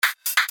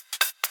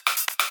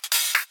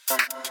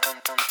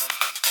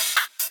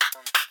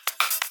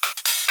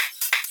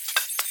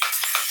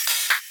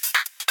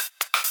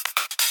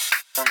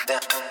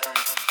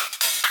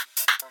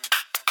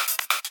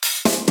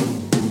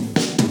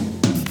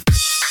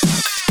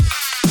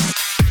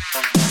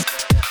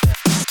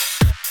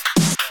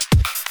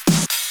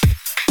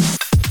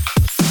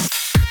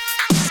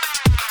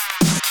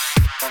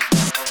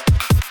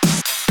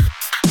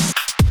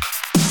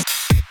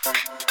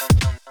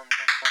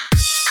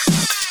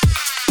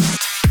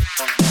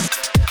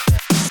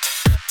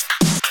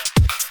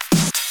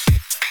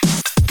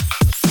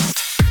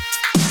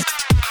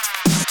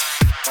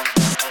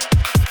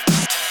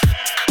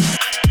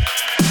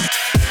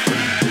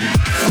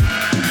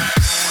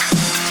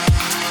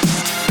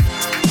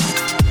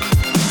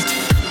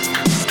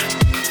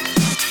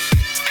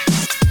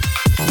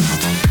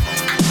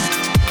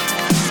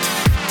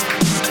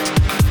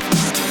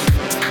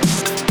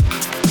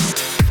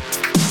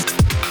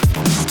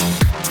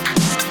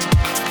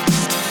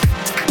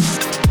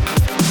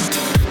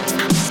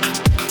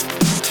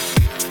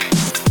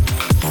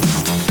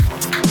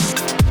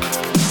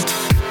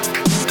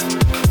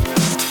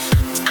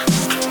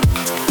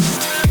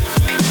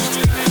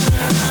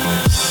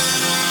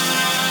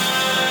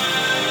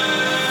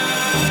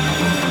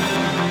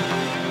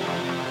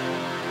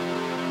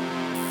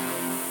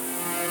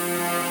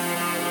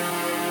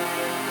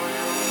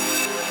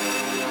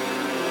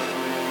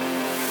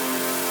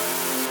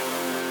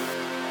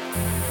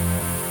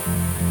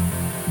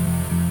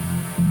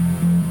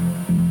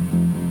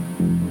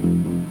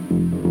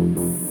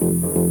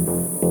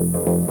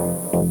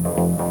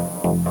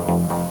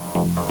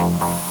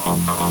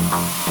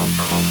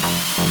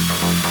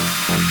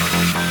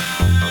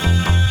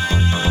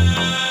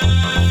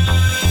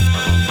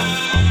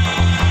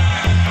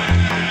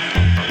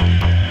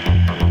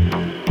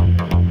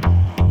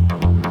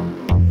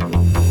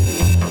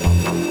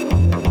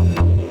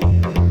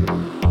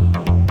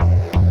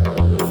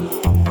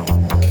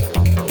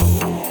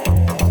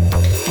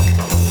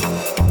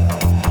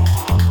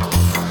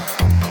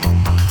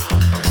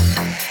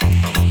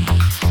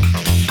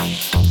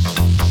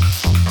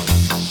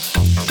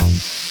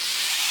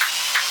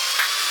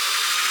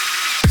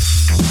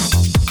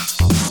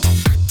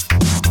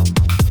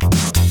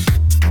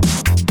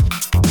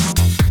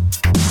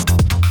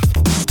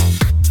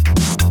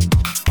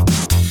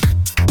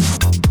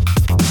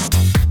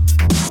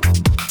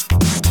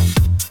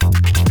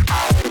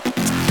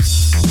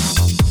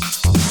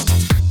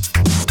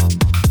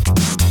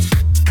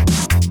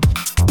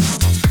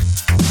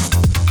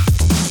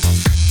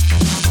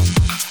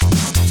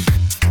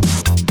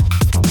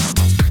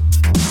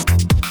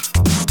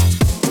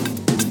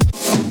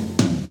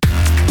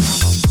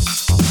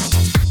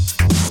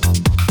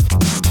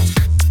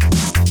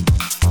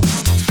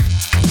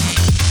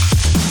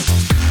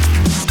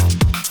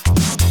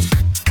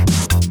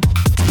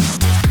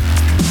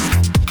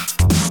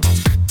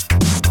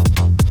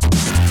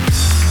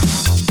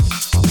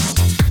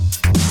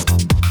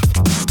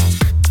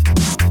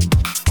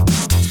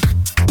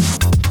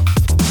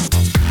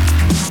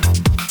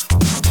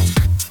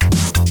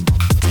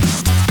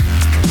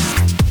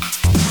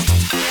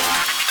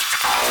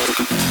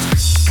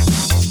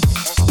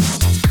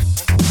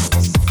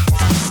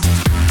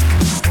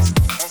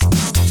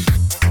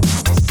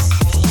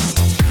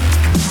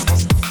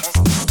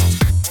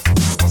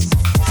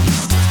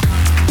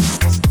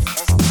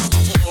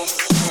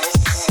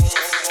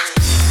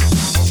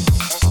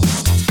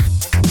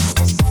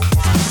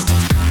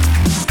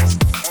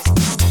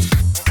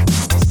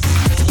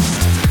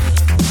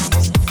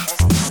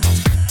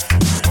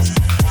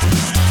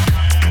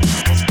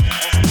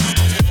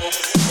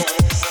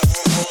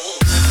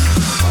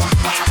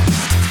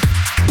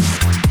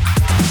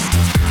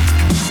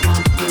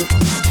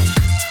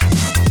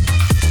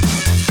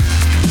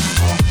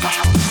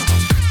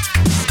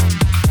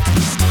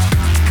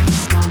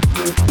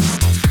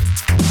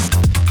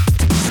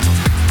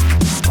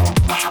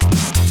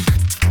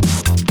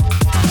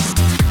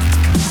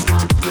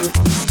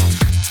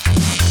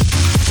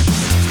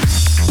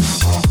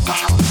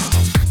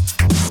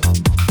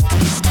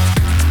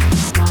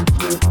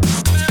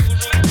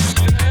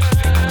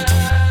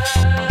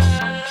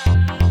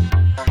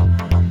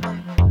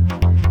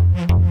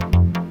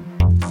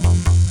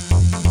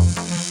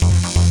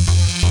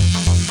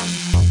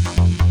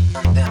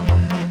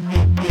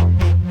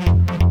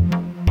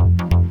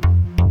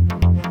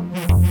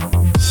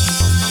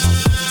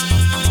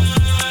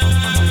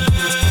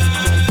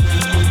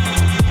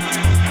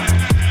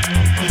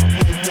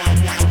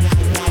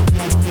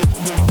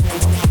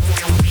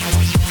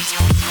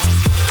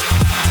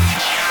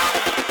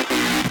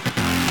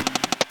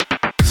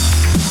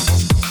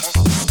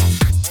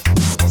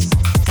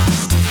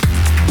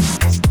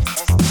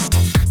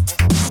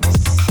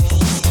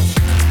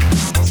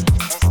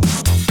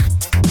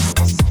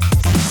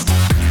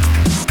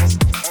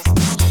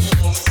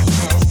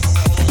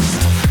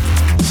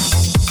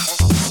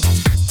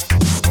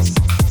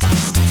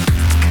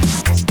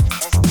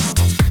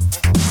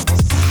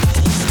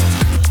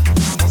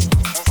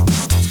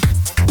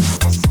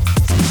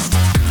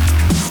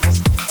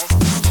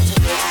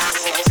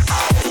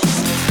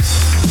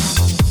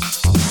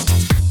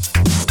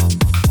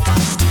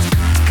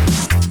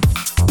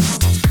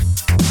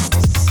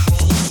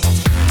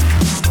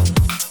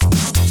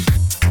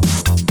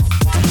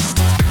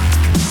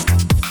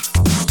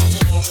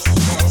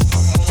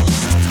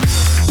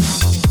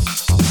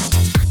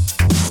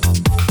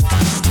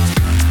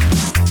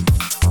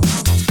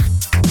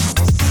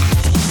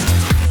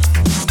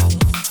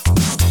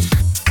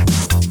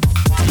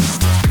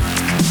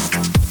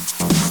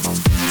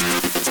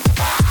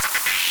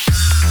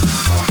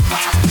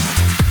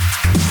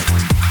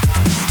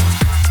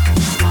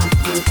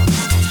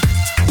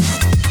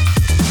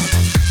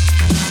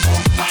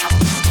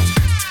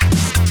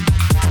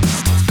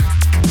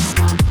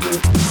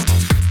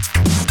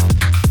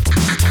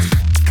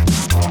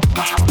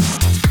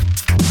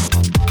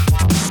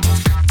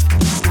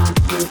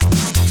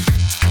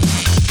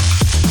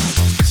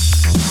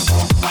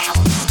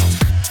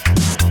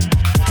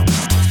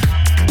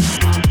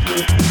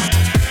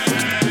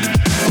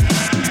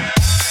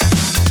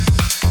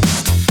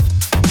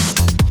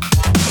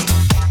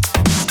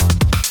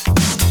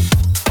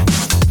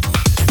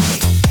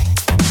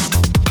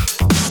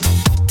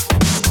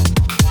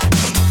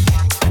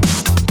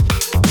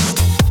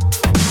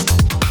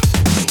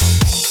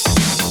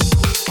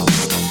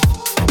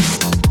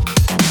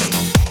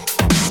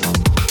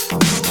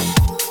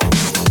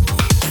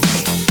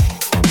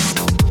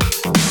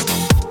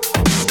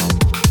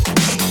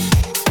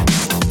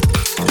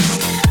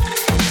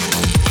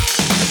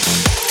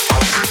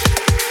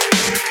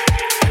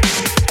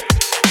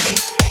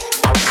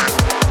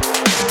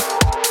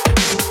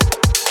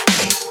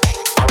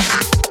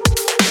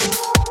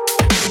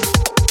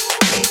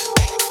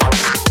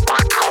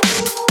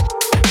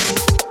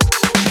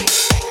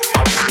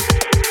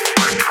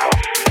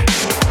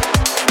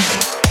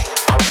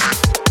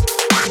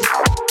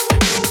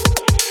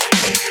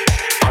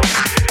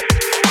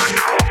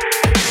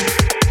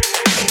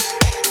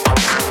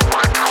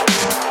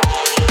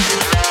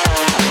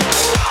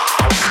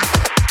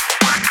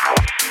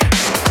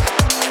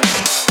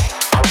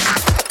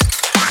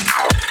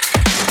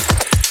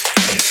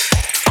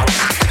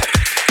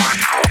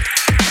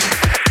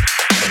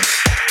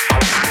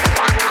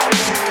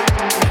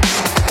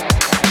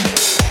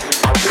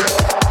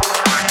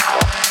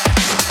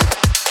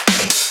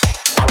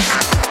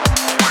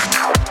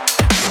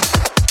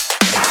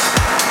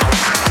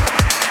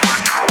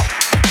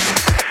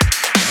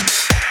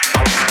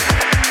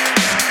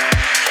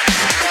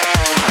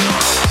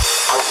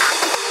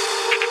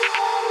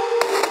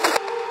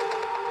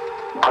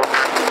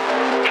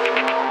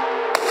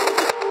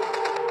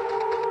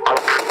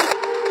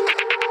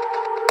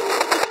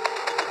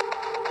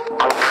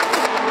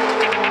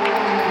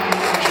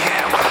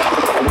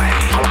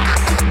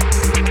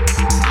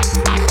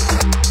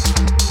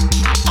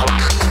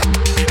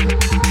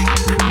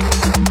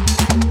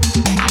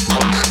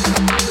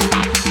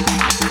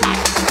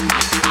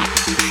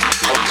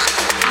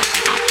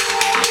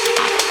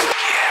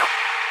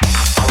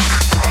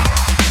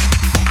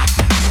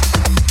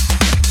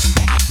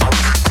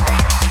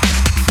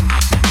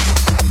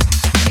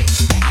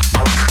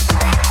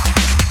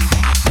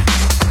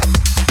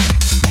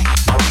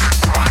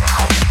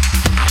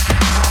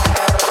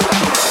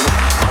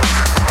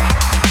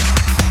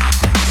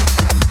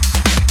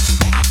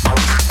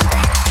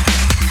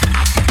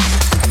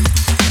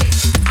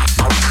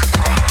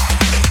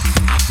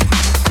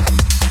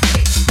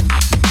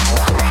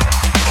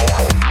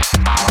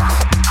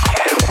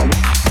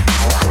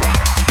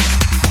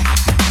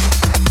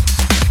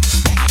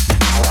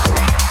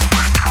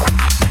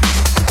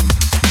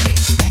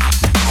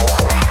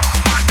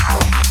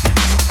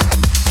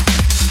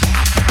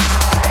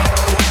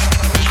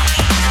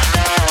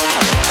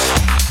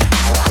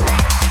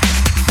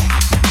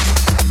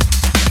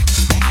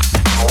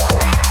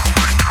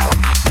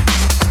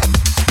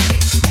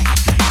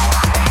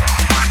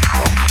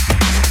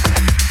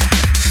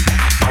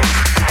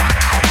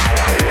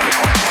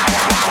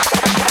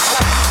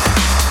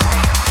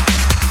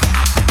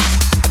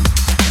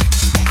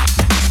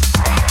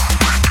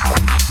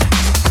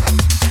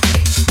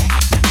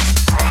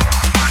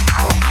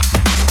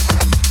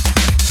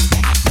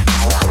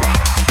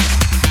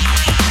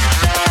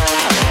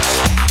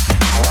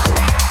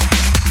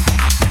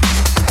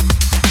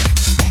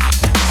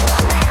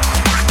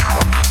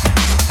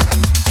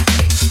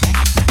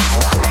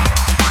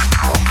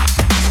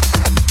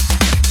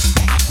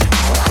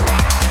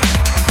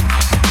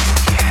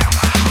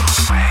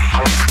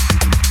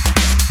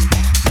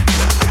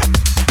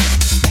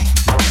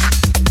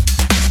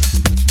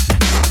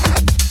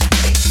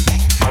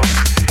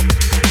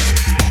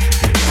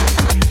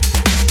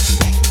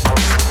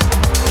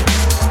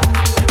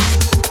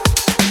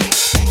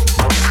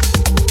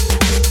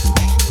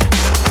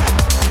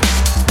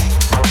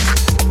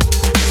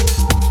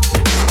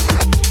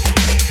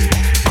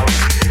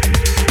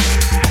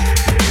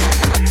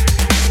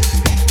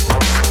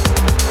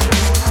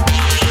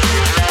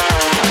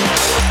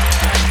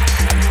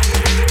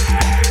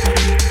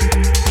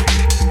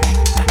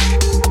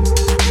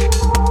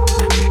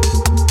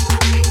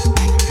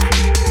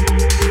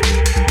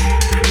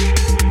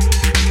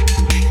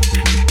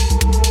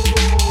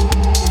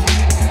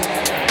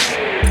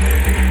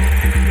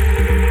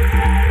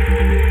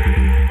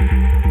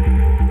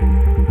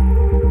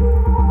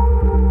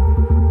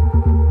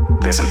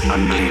there's an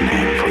ugly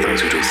name for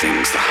those who do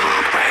things the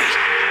hard way.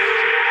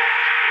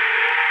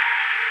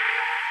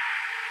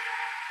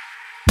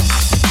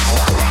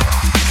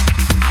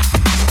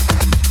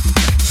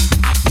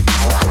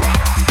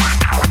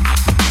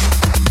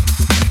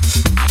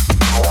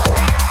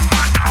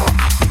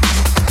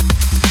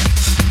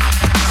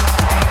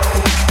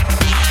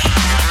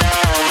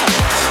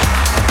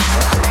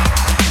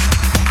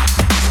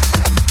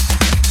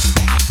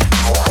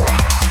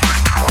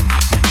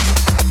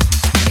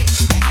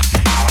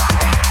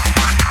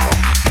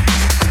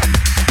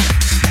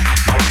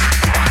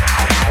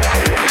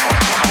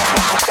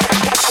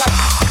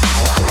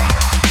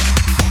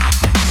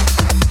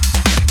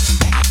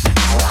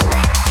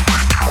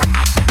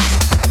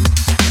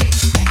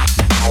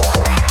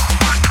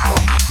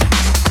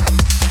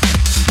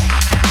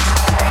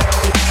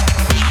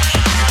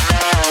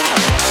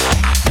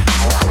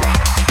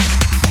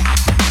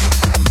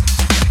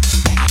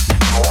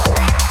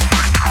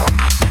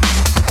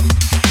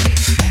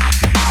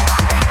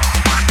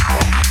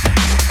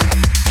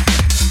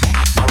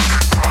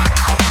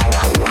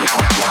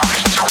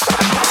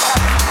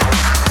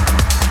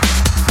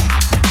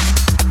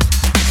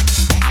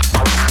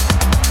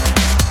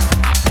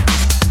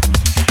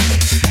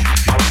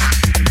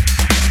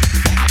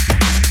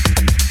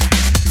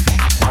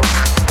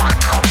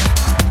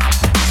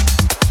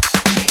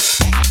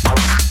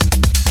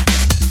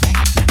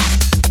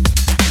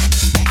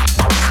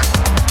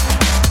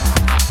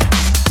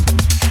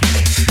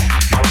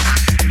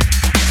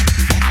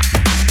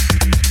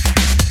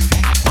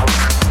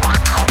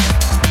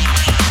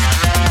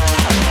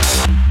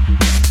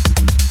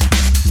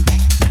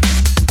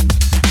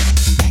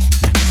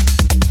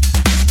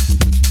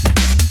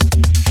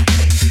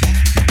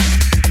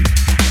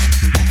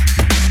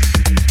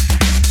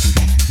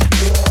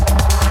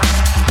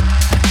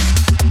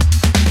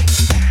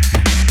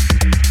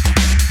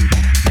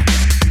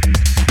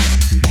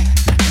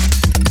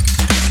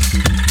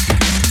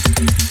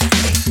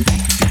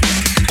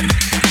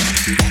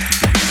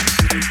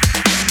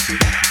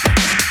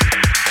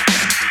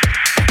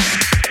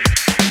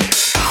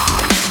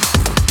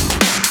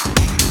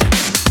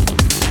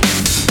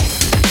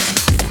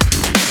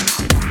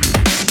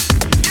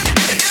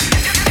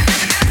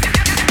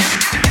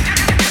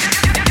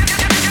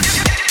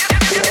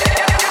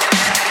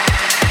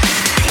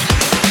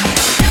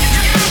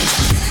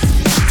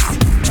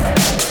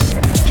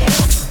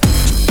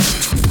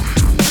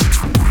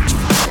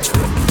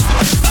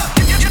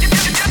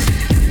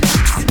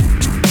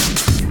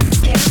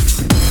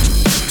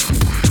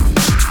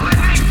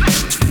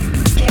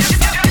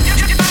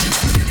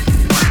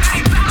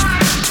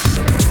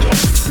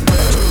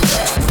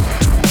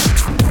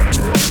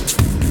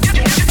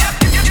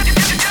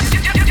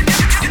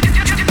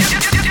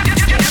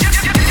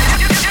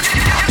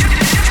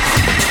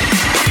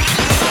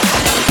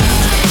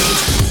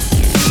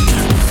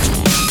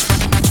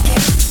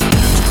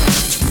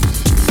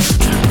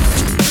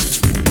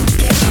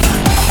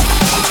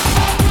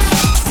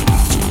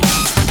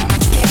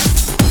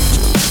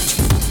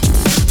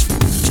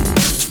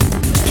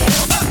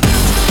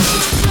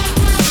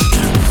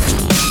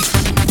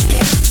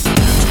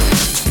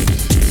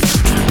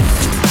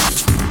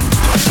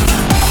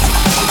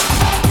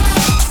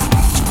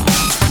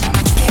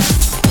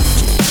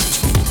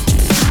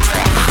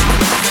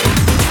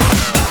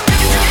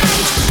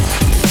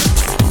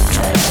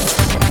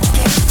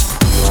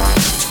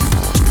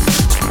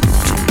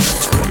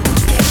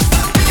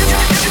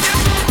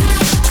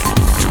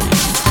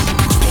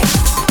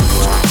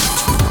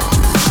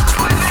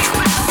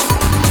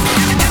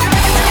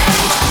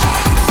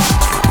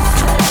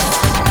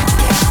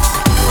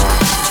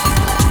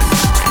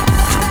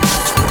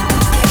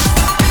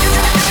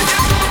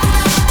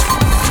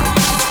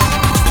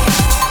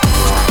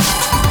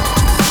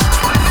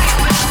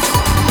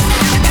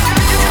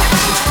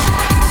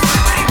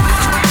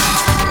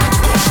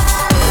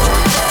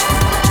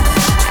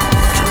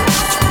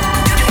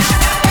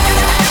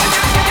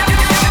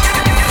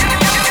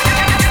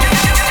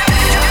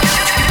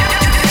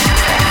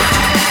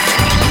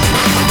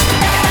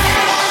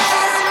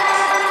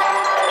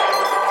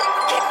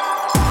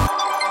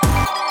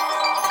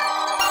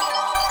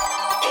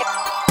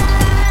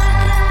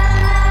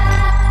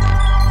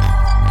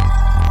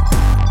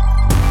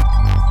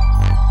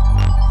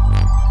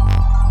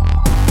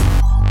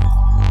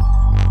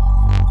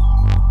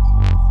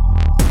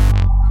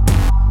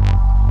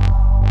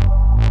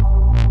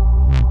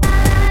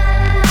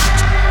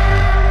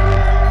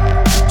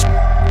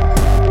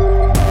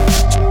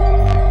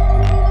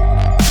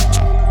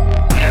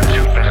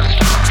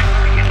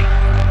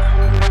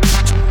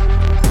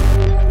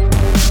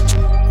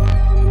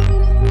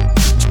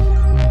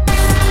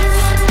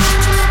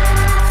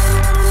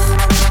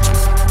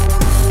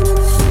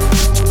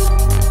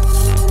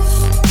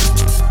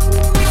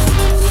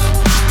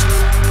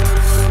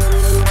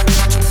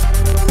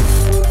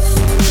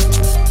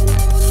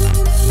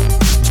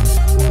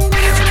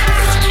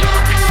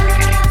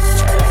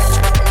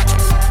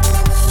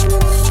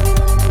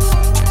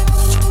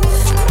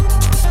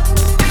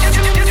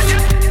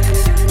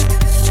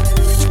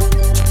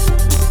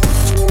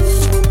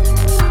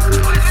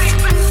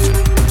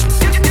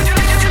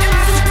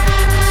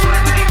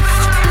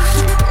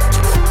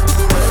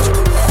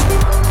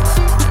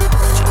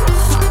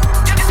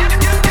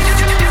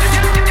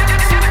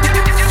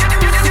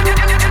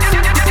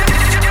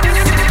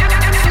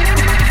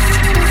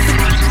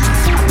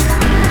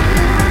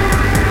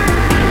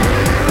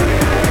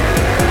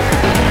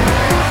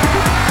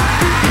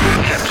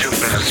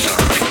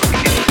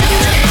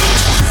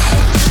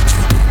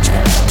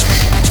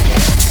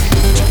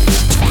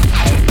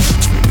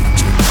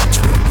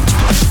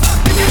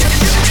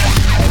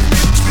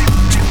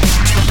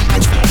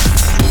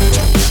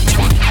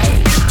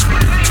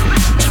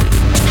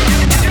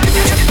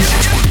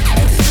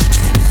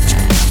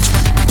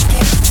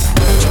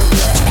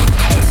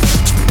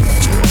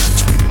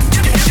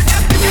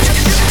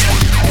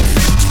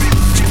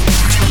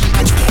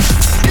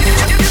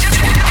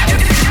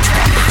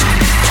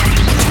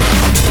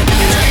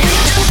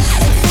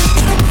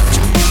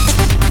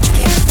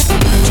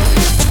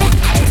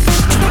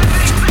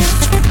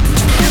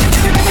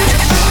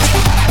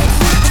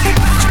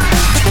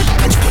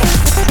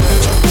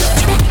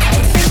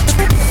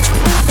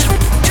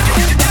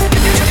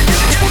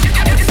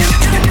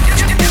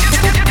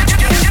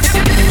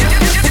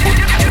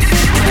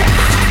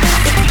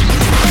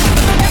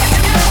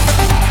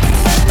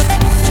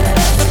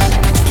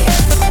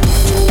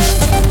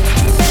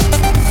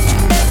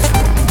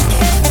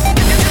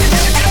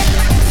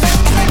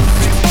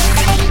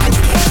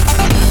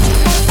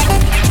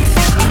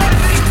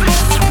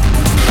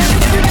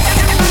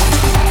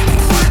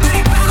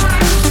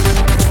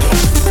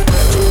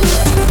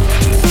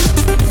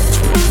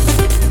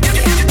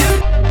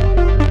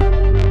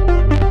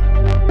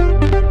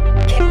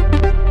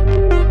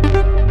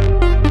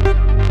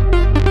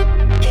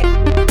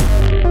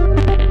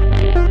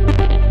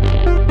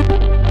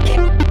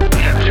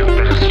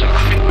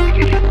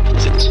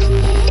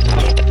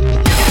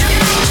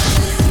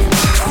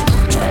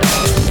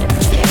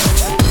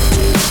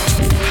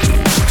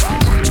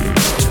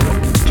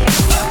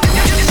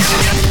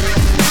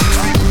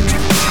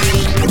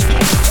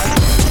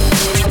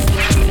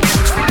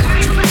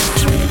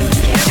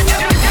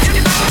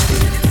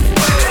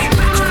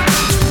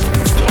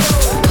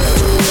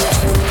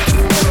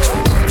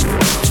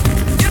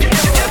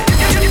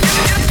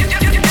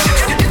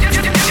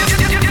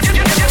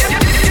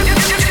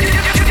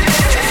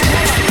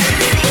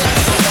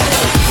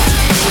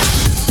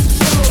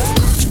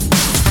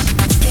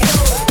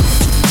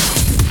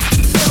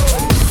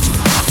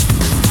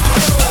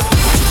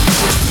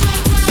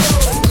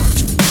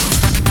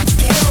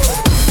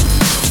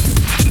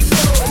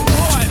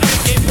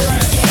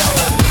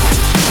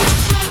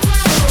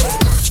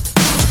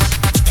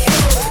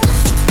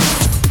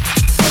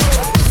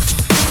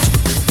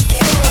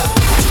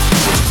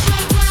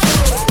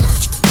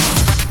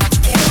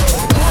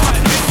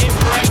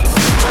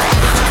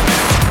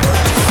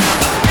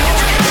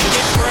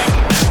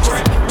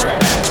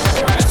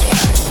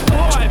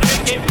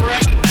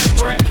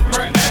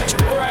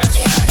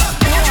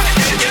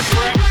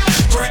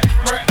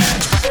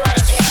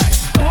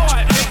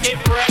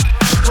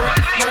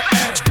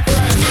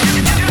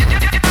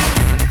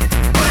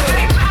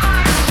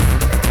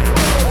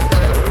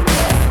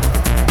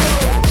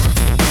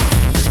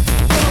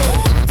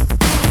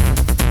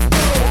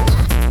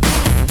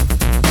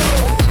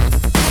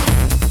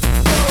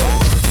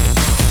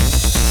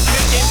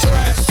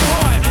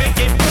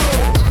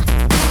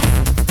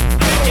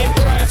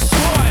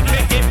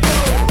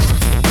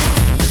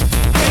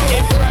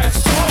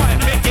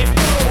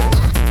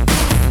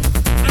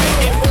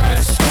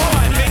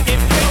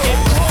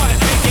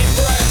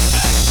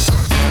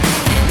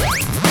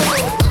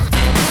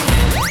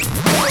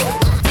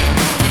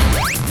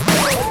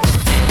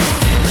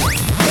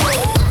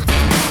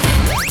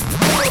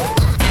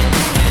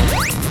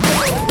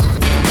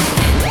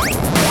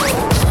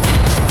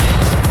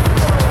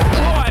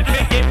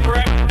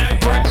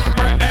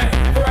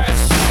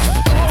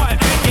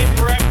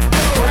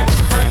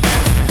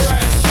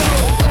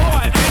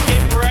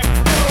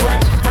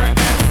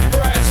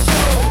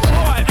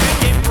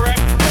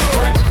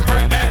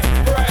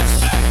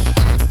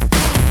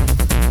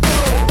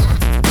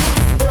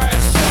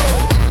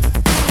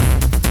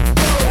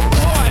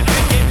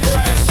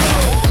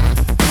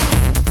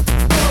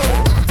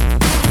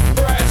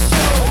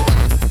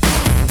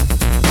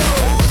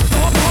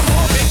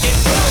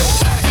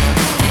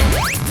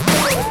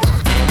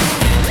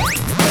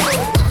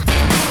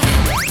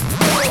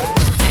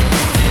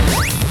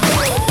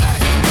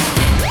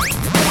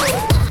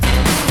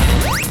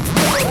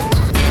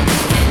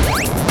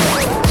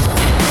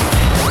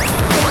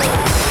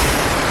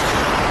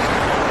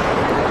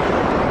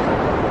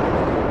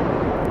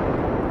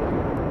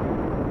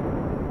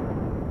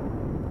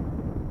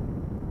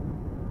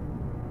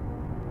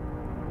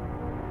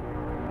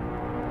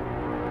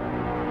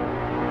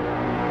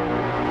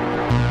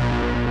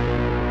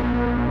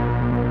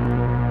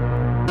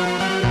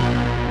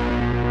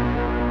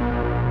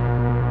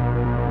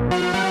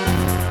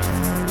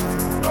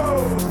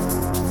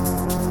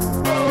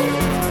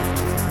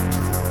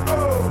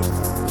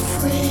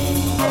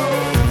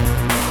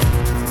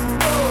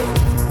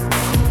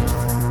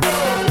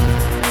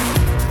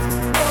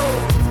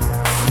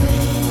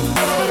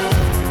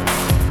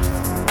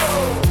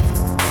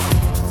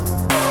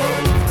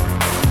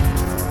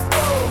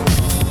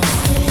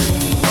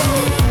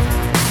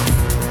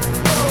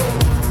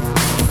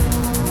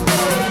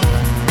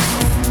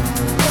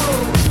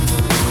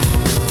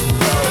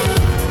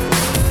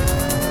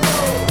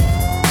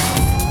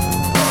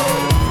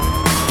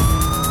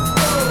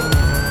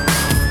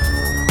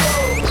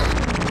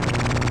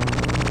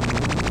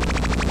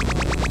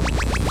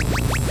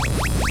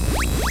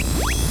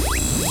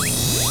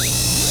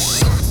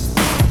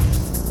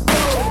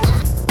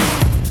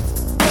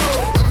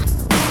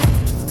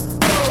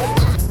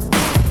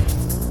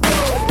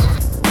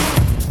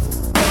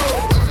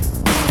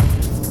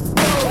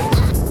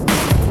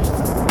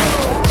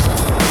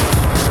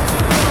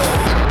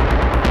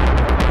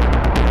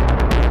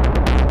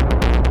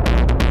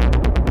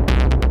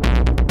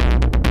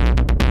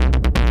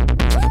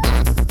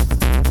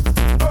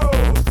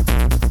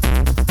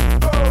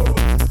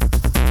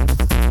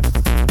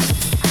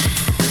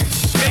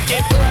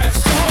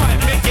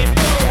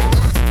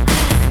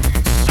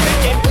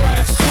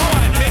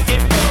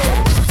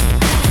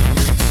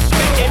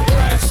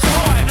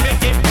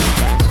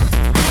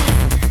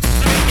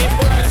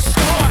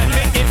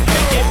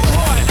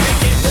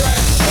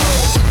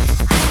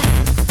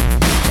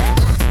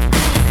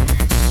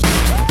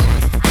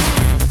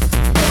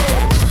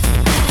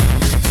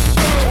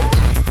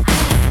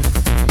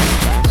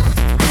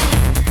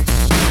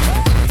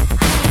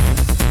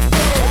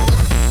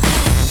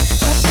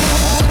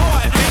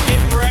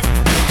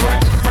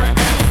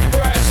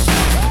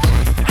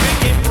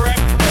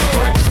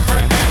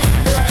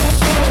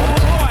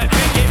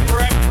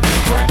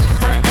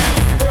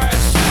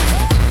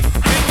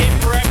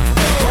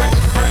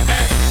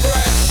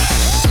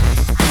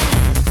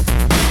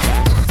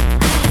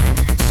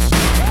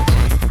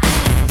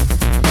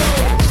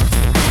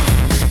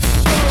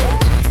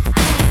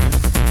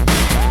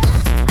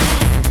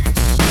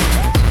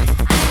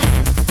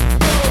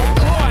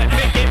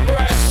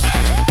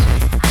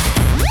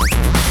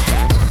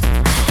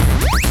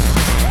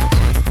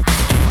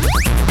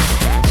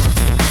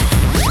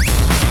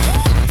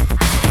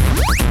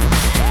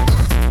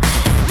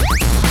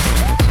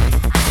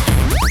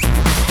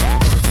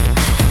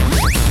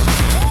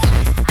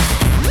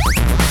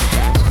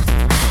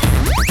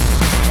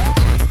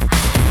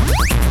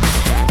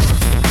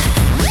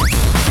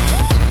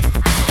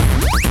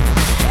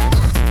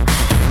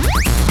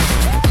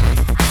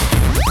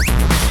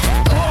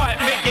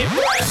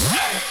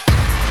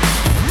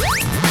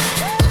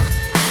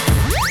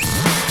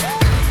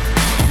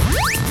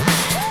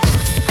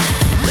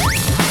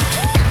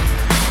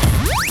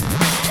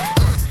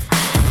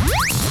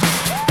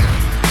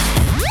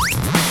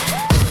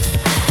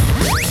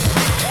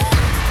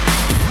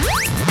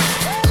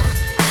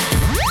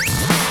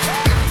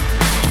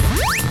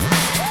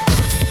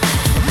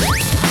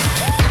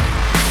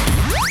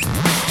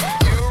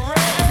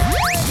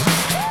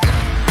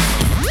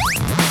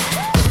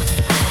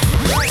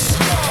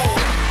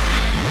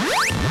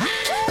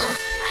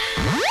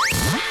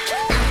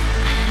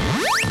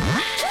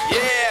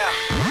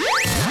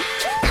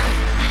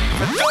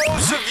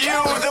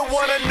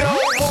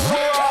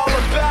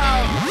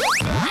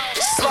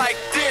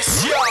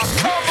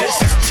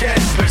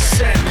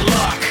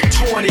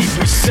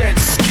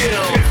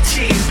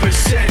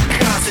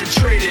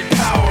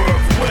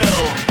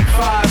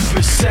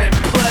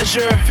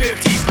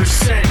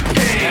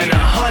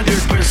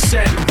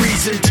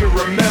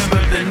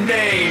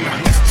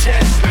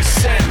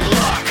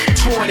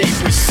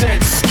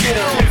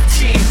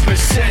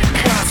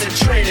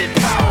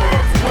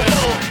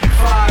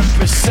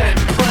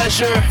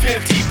 pleasure,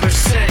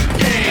 50%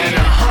 pain, and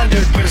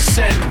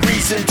 100%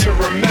 reason to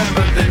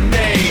remember the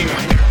name.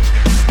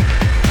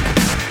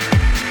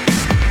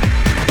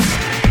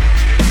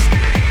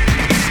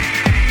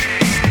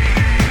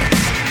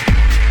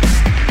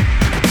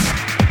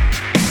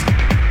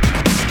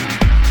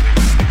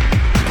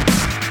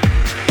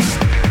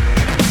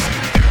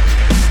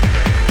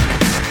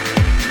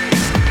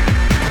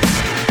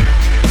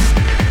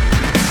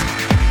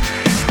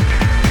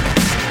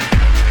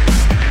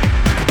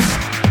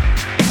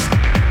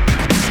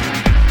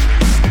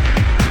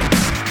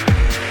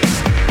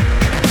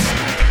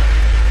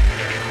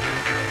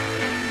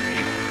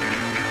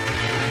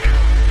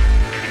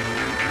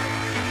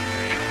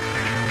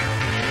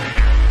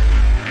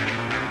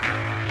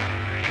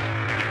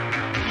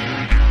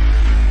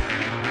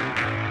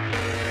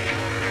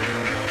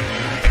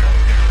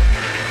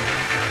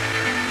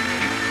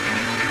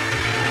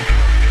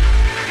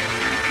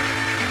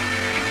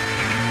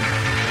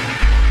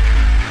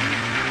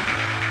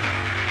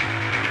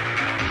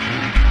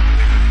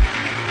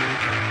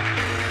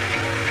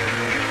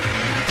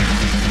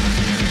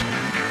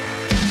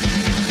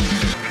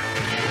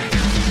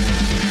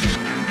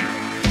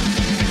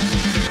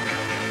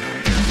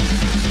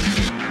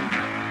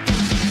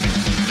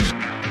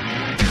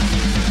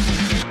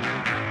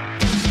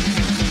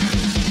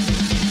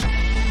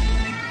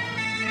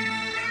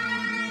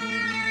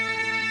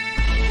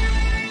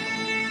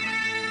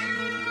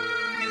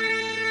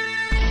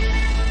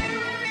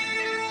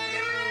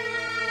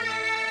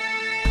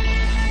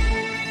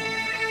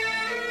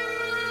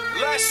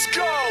 Let's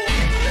go!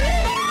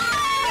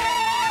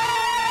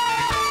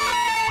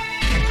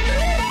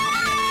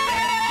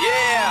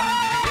 Yeah!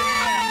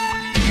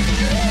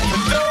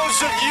 For those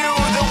of you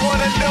that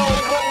wanna know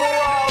what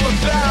we're all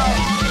about,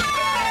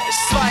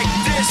 it's like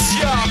this,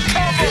 y'all. Come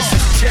on! This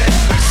is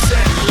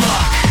 10%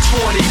 luck,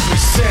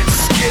 20%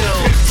 skill,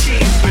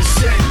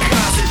 15%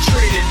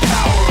 concentrated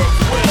power of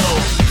will,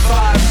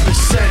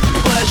 5%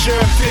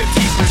 pleasure,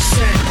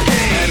 50%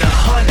 pain, and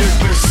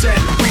 100%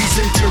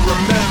 reason to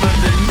remember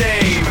the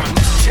name.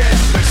 10%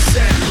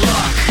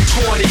 luck,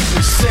 20%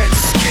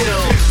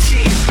 skill,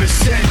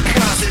 15%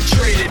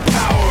 concentrated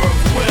power of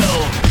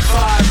will,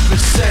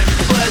 5%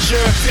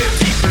 pleasure,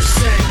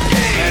 50%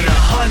 pain, and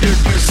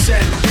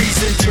 100%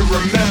 reason to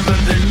remember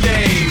the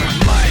name.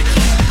 Mike,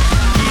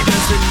 he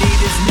doesn't need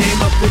his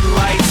name up in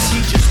lights, he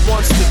just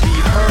wants to be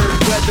heard,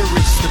 whether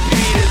it's the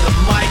beat of the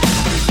mic.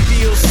 He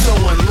feels so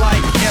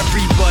unlike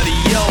everybody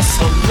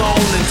else,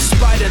 alone, in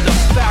spite of the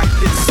fact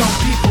that some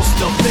people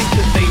still think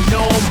that they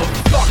know him, but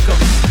fuck him,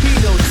 he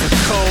knows the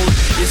code.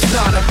 It's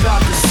not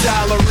about the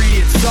salary,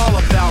 it's all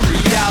about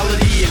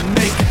reality and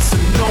making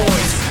some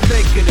noise,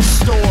 making a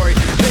story,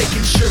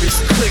 making sure his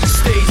click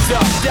stays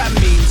up. That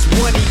means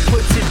when he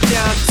puts it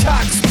down,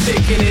 Toc's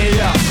picking it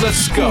up.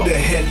 Let's go. Who the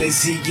hell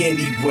is he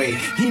anyway?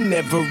 He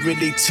never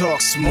really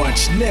talks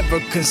much, never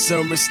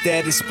concerned with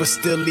status, but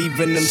still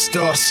leaving them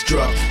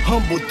starstruck.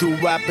 Humble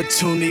through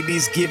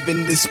opportunities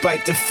given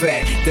despite the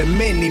fact that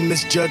many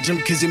misjudge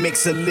him cause he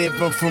makes a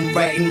living from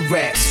writing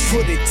raps.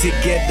 Put it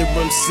together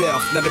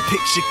himself, now the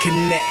picture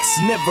connects.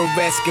 Never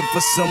asking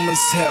for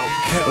someone's help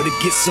or to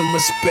get some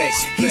respect.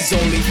 He's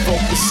only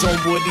focused on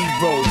what he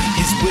wrote.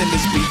 His will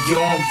is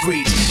beyond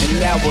reach, and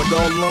now it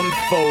all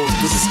unfolds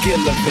with the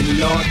skill of an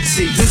artist.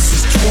 This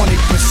is 20%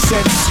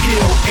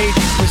 skill,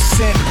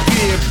 80%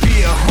 fear, be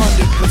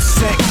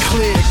 100%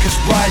 clear, cause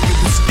Ryu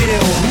was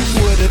ill. Who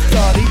would've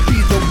thought he'd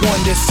be the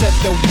one that set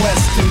the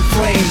West in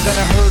flames? And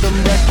I heard him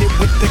wreck it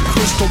with the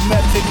crystal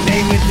method,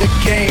 name of the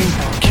game.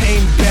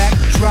 Came back,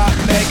 dropped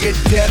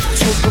Megadeth,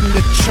 took him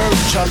to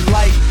church. I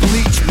like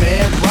Bleach,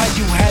 man.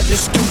 Ryu had the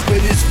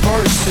stupidest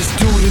verse. This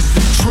dude is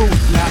the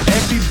truth. Now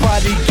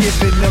everybody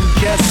giving them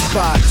guest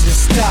spots and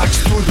stocks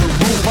through the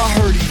roof. I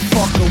heard he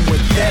fucking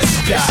with that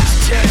stock.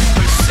 This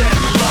is 10%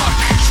 luck,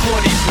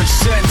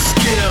 20%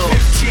 skill,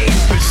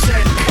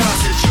 15%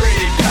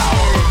 concentrated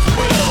power of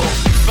will,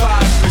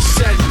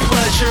 5%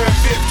 pleasure,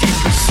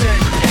 50%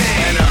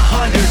 pain, and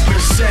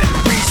 100%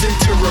 reason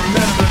to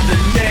remember the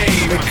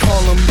name. They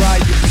call him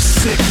Ryu, he's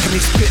sick and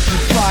he's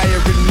spitting fire.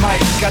 And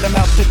Mike got him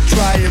out the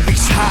dryer,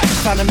 he's hot.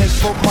 Found him in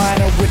Fort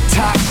Minor with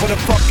Top, with a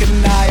fucking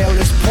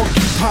nihilist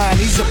porcupine.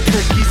 He's a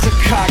prick, he's a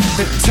cock.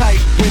 The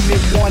type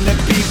women wanna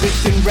be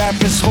within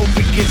rappers, hope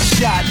he gets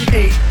shot.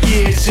 8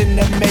 years in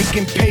the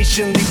making,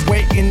 patiently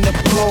waiting to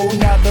blow.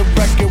 Now the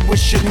record with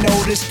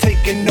Shinoda's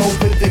taking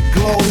over the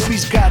globe.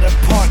 He's got a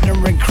partner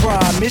in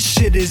crime, his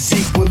shit is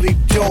equally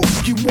dope.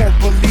 You won't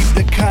believe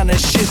the kind of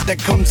shit that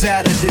comes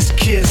out of this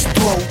kid's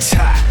throat.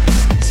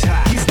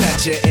 He's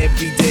not your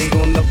everyday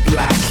on the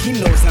block. He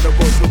knows how to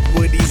work with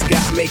what he's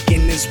got,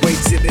 making his way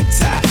to the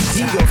top.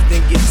 He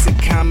often gets a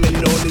comment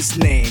on his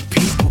name.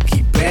 People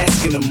keep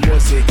asking him,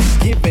 was it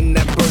given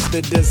that birth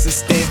that doesn't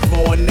stand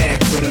for an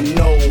acronym?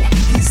 No,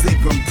 he's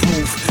living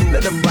proof.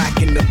 Let him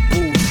rock in the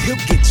booth. He'll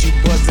get you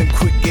buzzing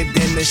quicker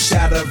than a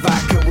shot of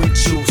vodka with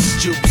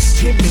juice.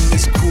 Him and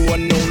his crew are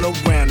known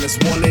around as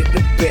one of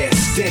the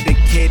best,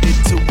 dedicated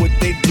to what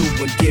they do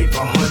and give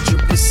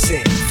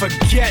 100%.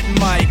 Forget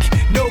Mike,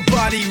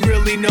 nobody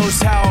really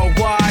knows how or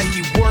why he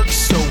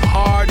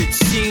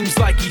seems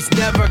like he's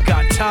never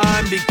got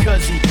time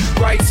because he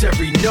writes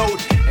every note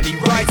and he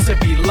writes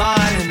every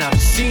line. And I've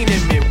seen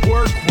him at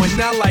work when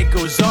that light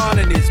goes on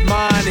in his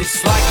mind.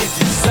 It's like a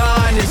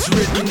design is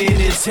written in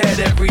his head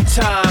every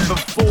time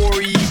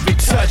before he even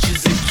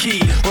touches a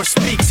key or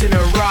speaks in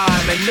a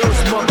rhyme. And those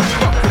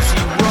motherfuckers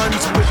he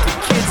runs with, the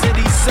kids that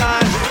he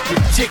signed,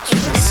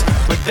 ridiculous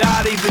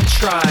without even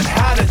trying.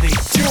 How do they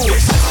do it?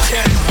 This is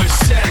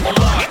 10%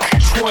 luck,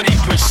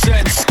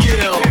 20%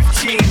 skill,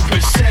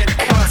 15%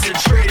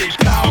 concentrated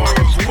power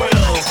of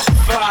will,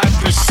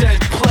 5%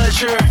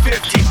 pleasure,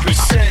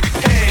 50%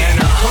 pain, and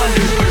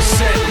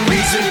 100%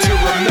 reason to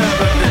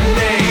remember the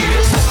name.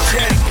 This is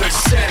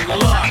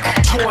 10% luck,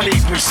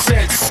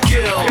 20%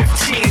 skill,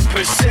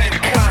 15%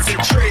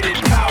 concentrated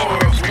power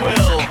of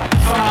will,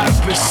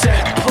 5%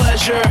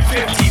 pleasure,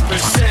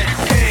 50%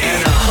 pain,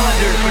 and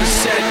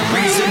 100%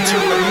 reason to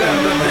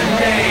remember the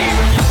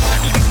name.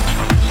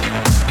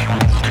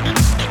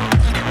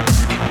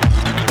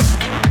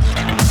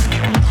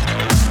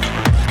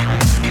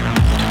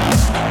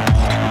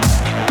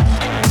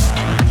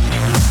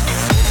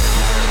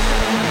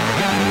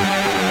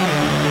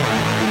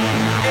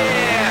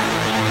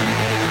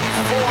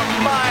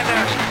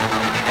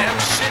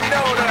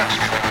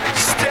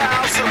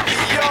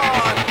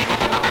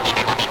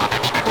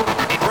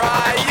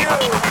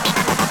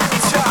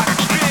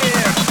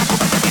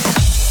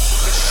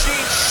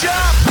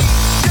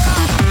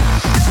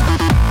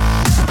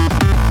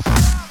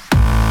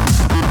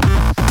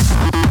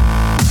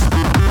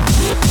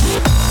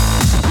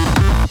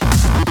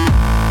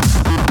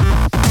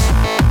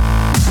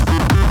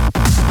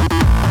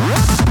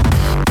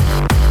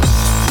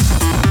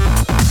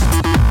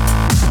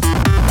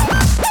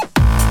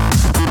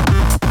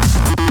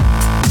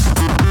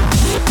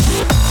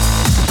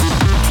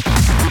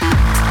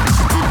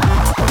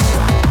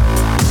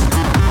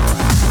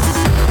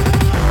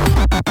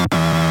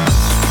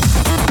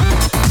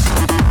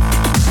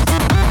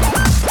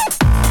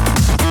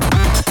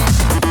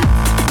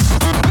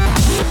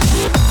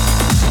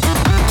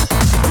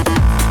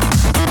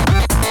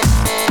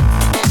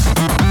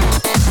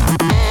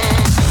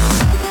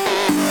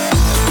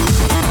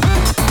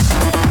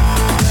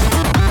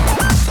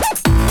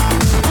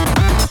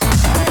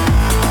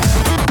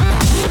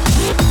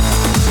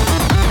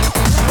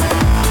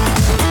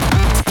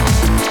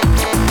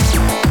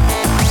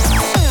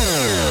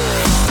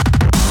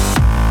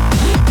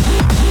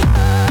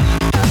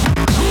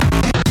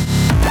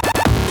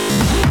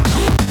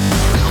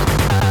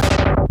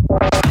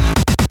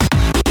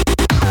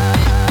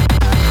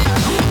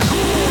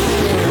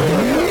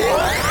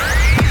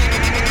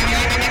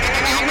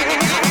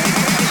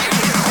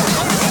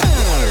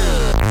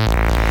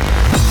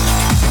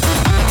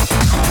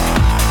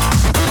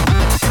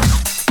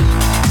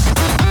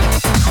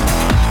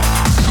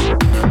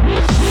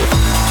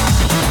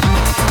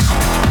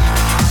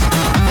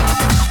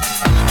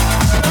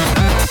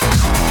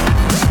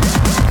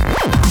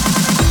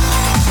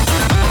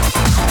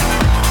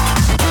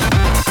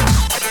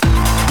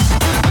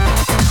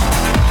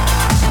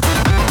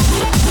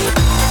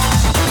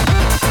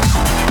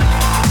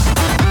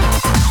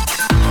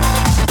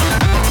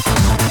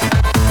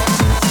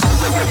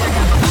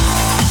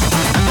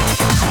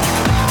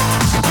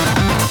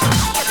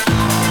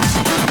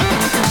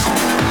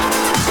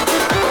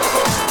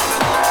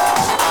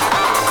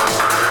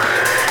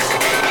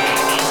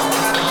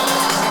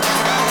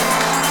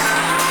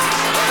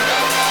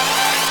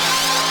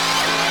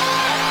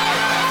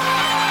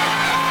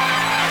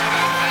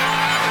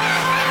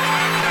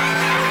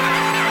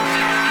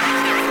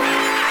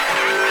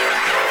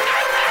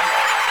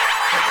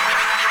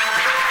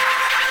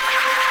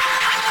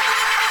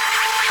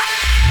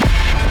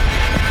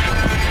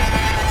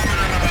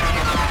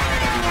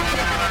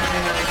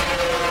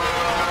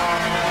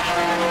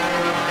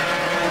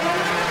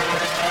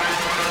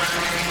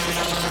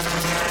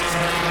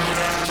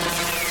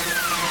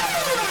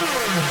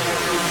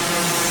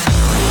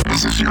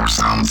 This is your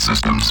sound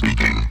system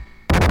speaking.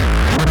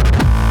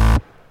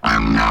 I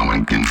am now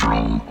in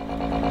control.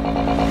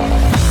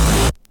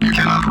 You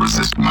cannot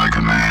resist my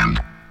command.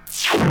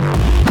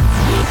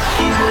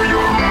 Over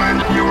your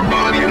mind, your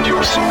body, and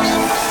your soul.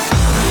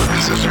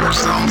 This is your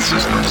sound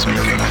system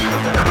speaking.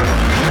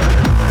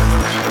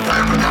 I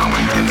am now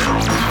in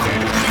control.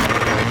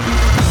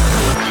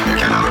 You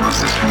cannot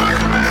resist my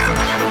command.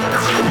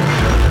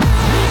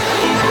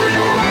 Over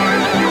your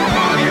mind, your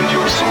body, and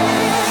your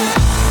soul.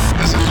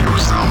 This is your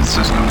sound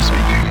system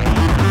speaking.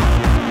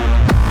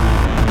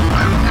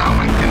 I am now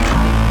in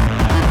control.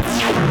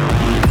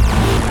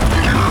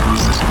 You cannot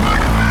resist my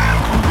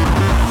command.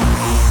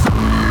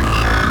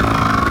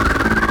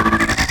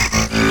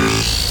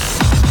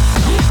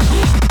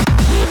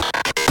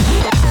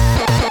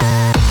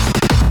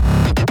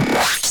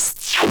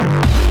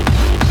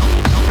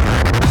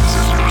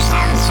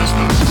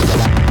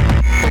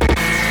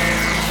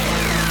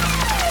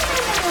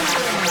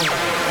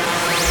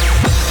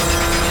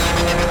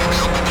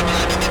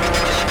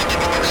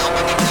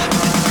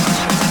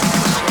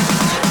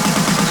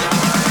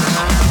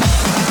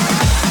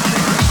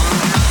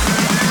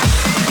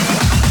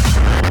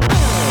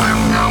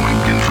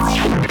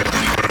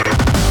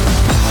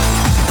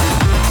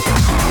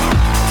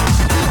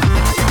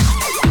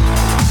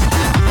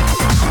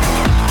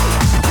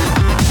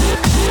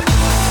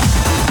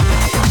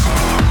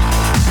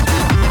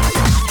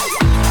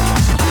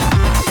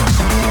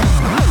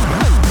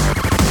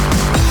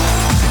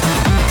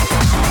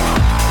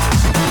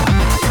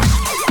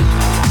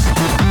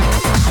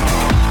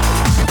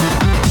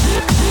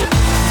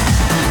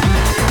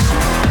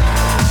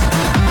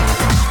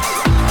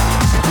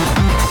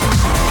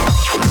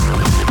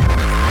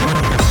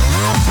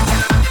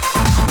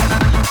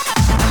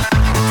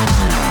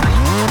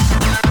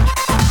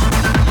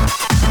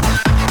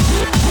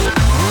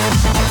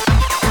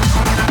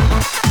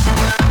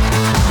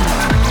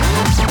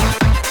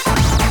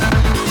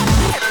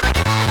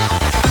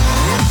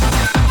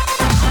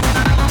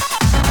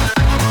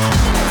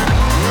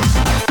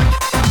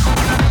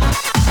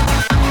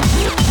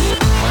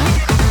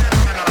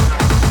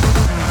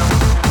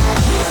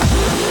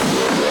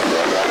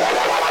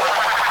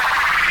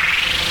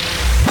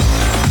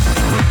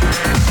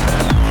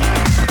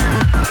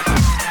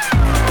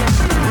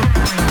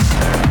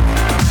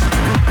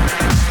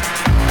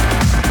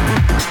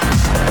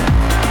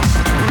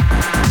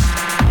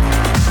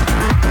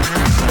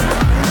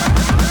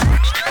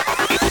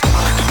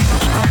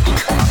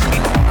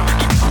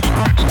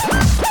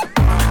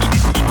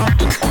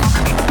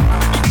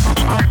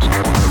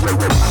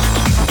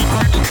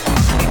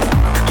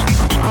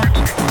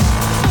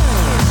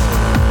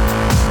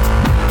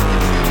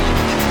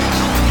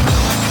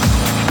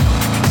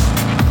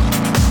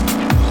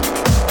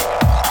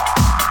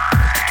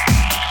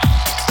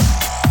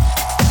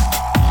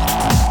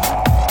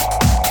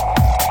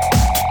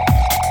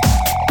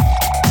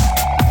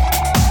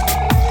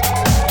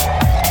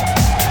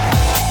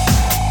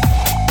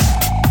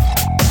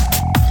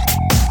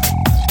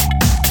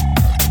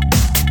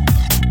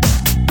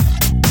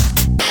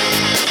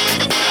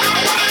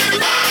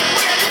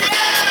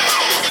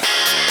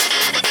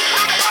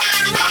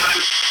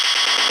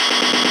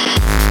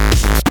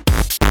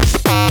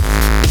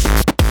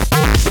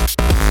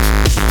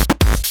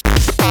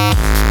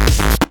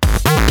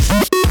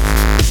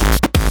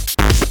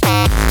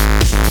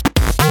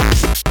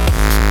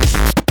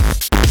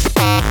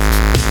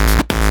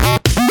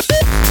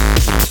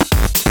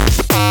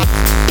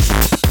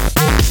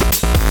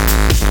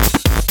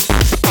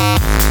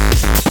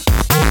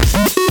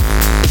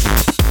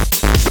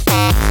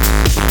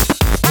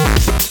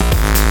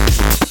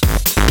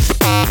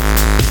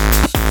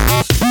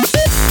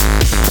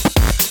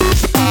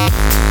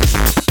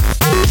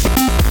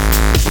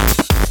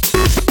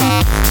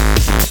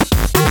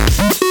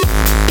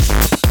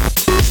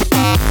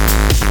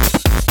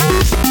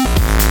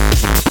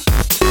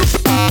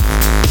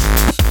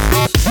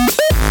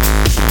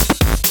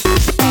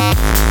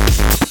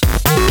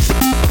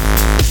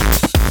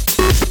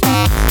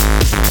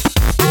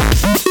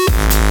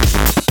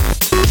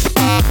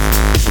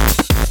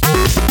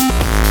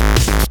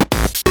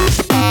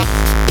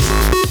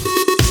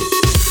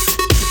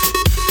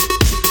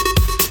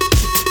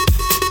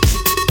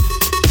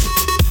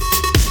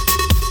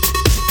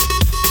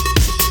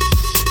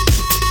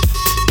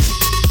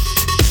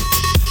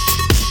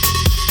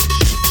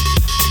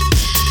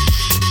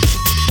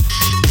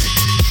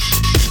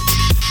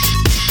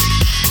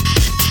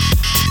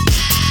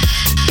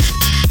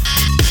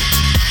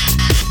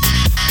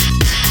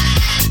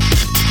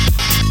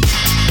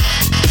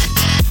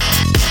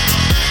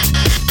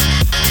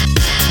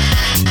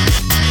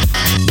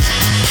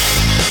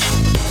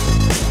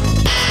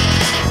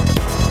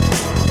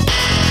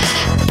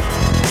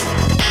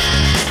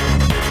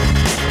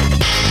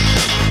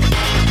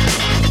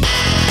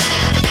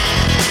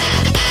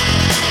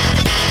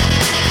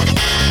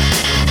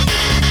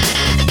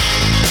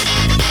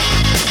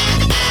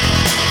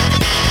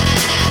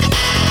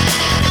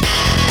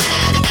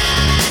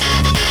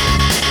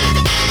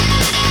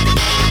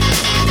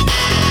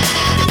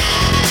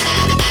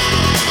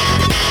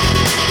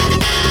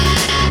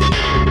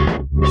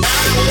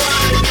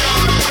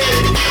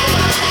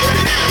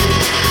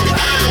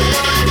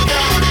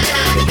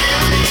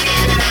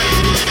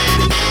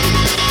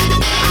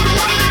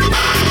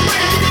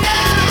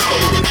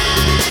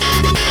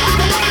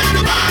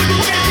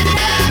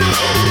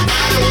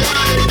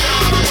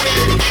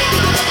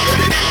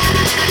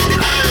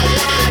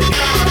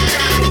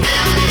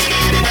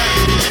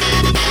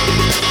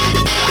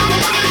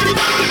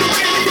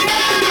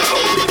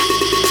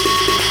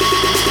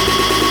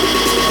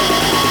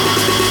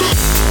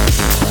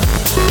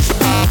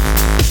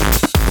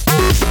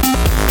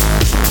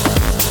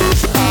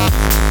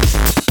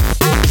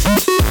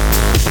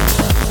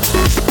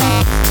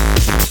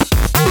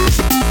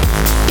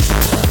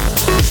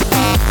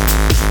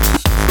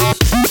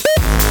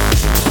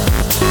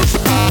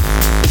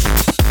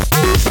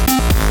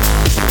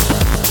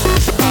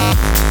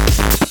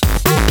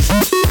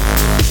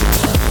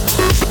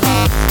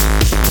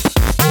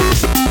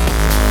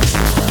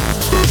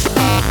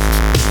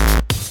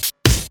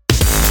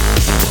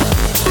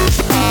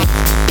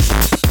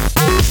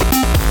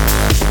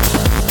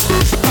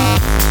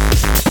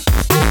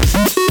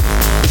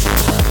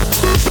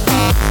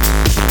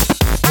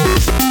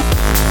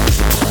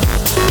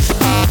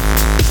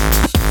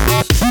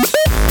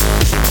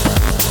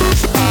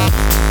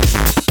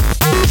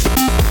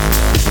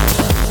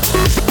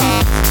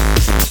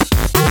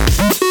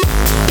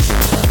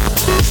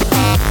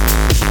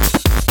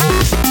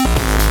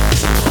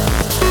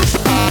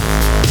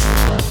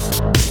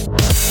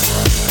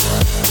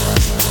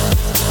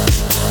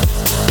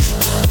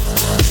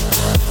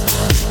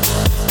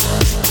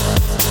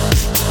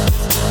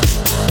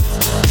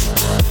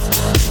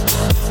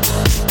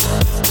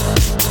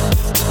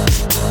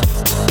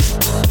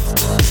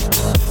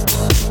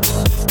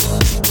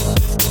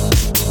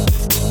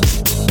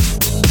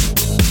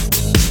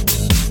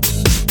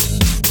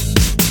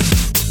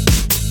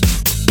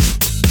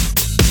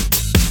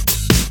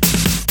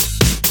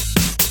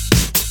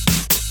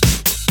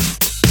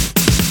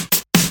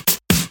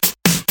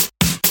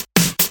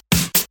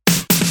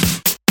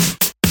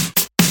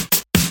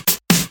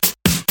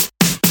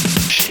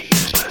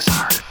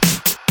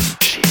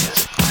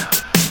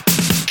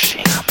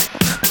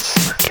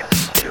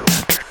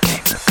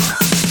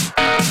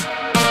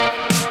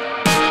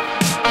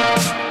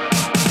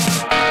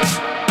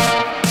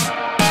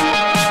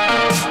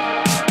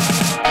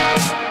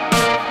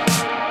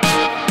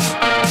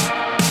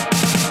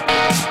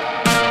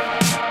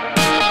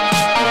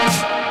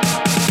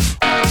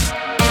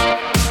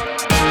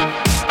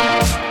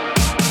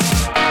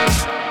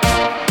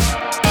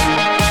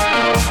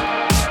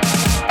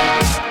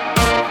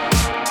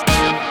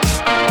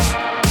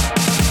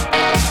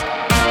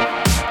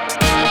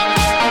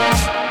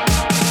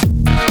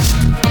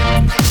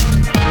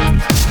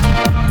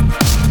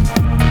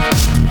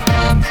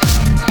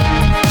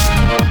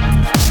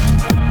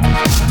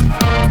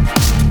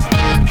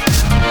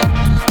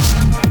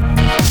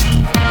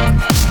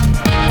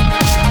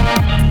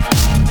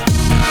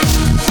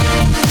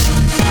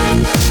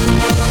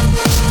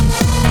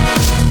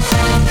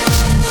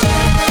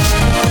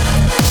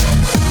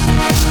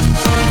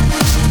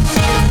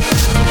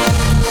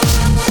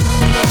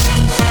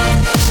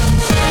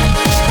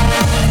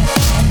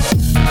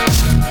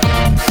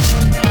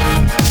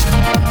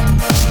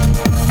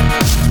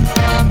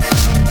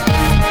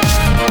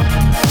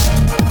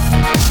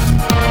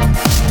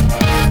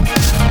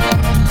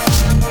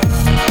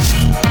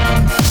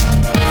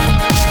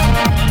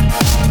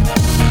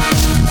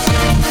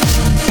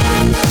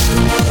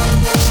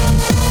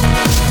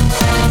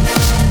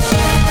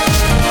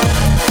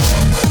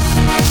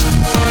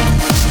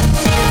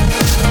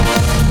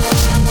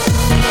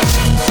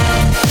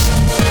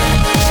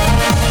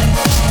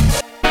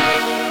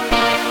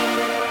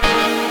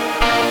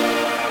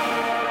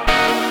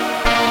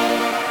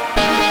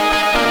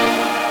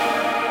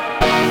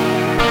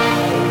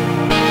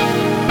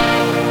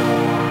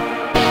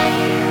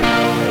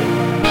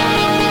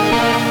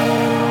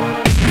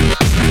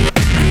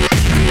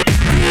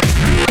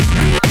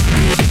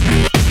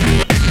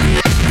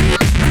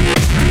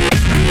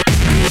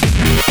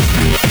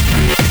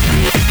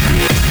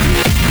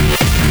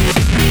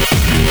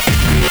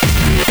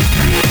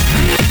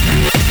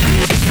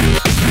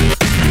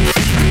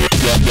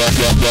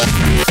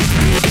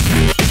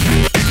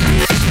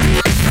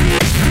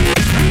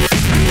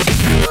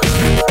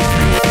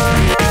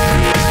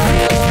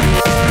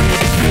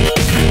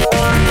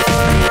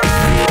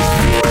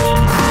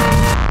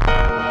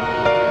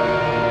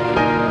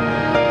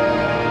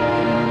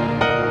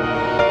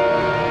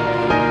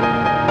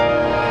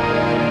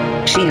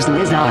 is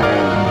Lizard.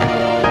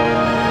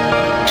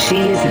 She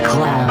is a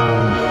clown.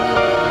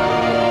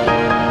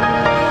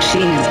 She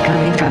is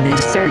coming from the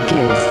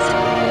circus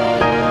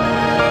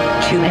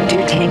to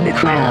entertain the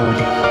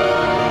crowd.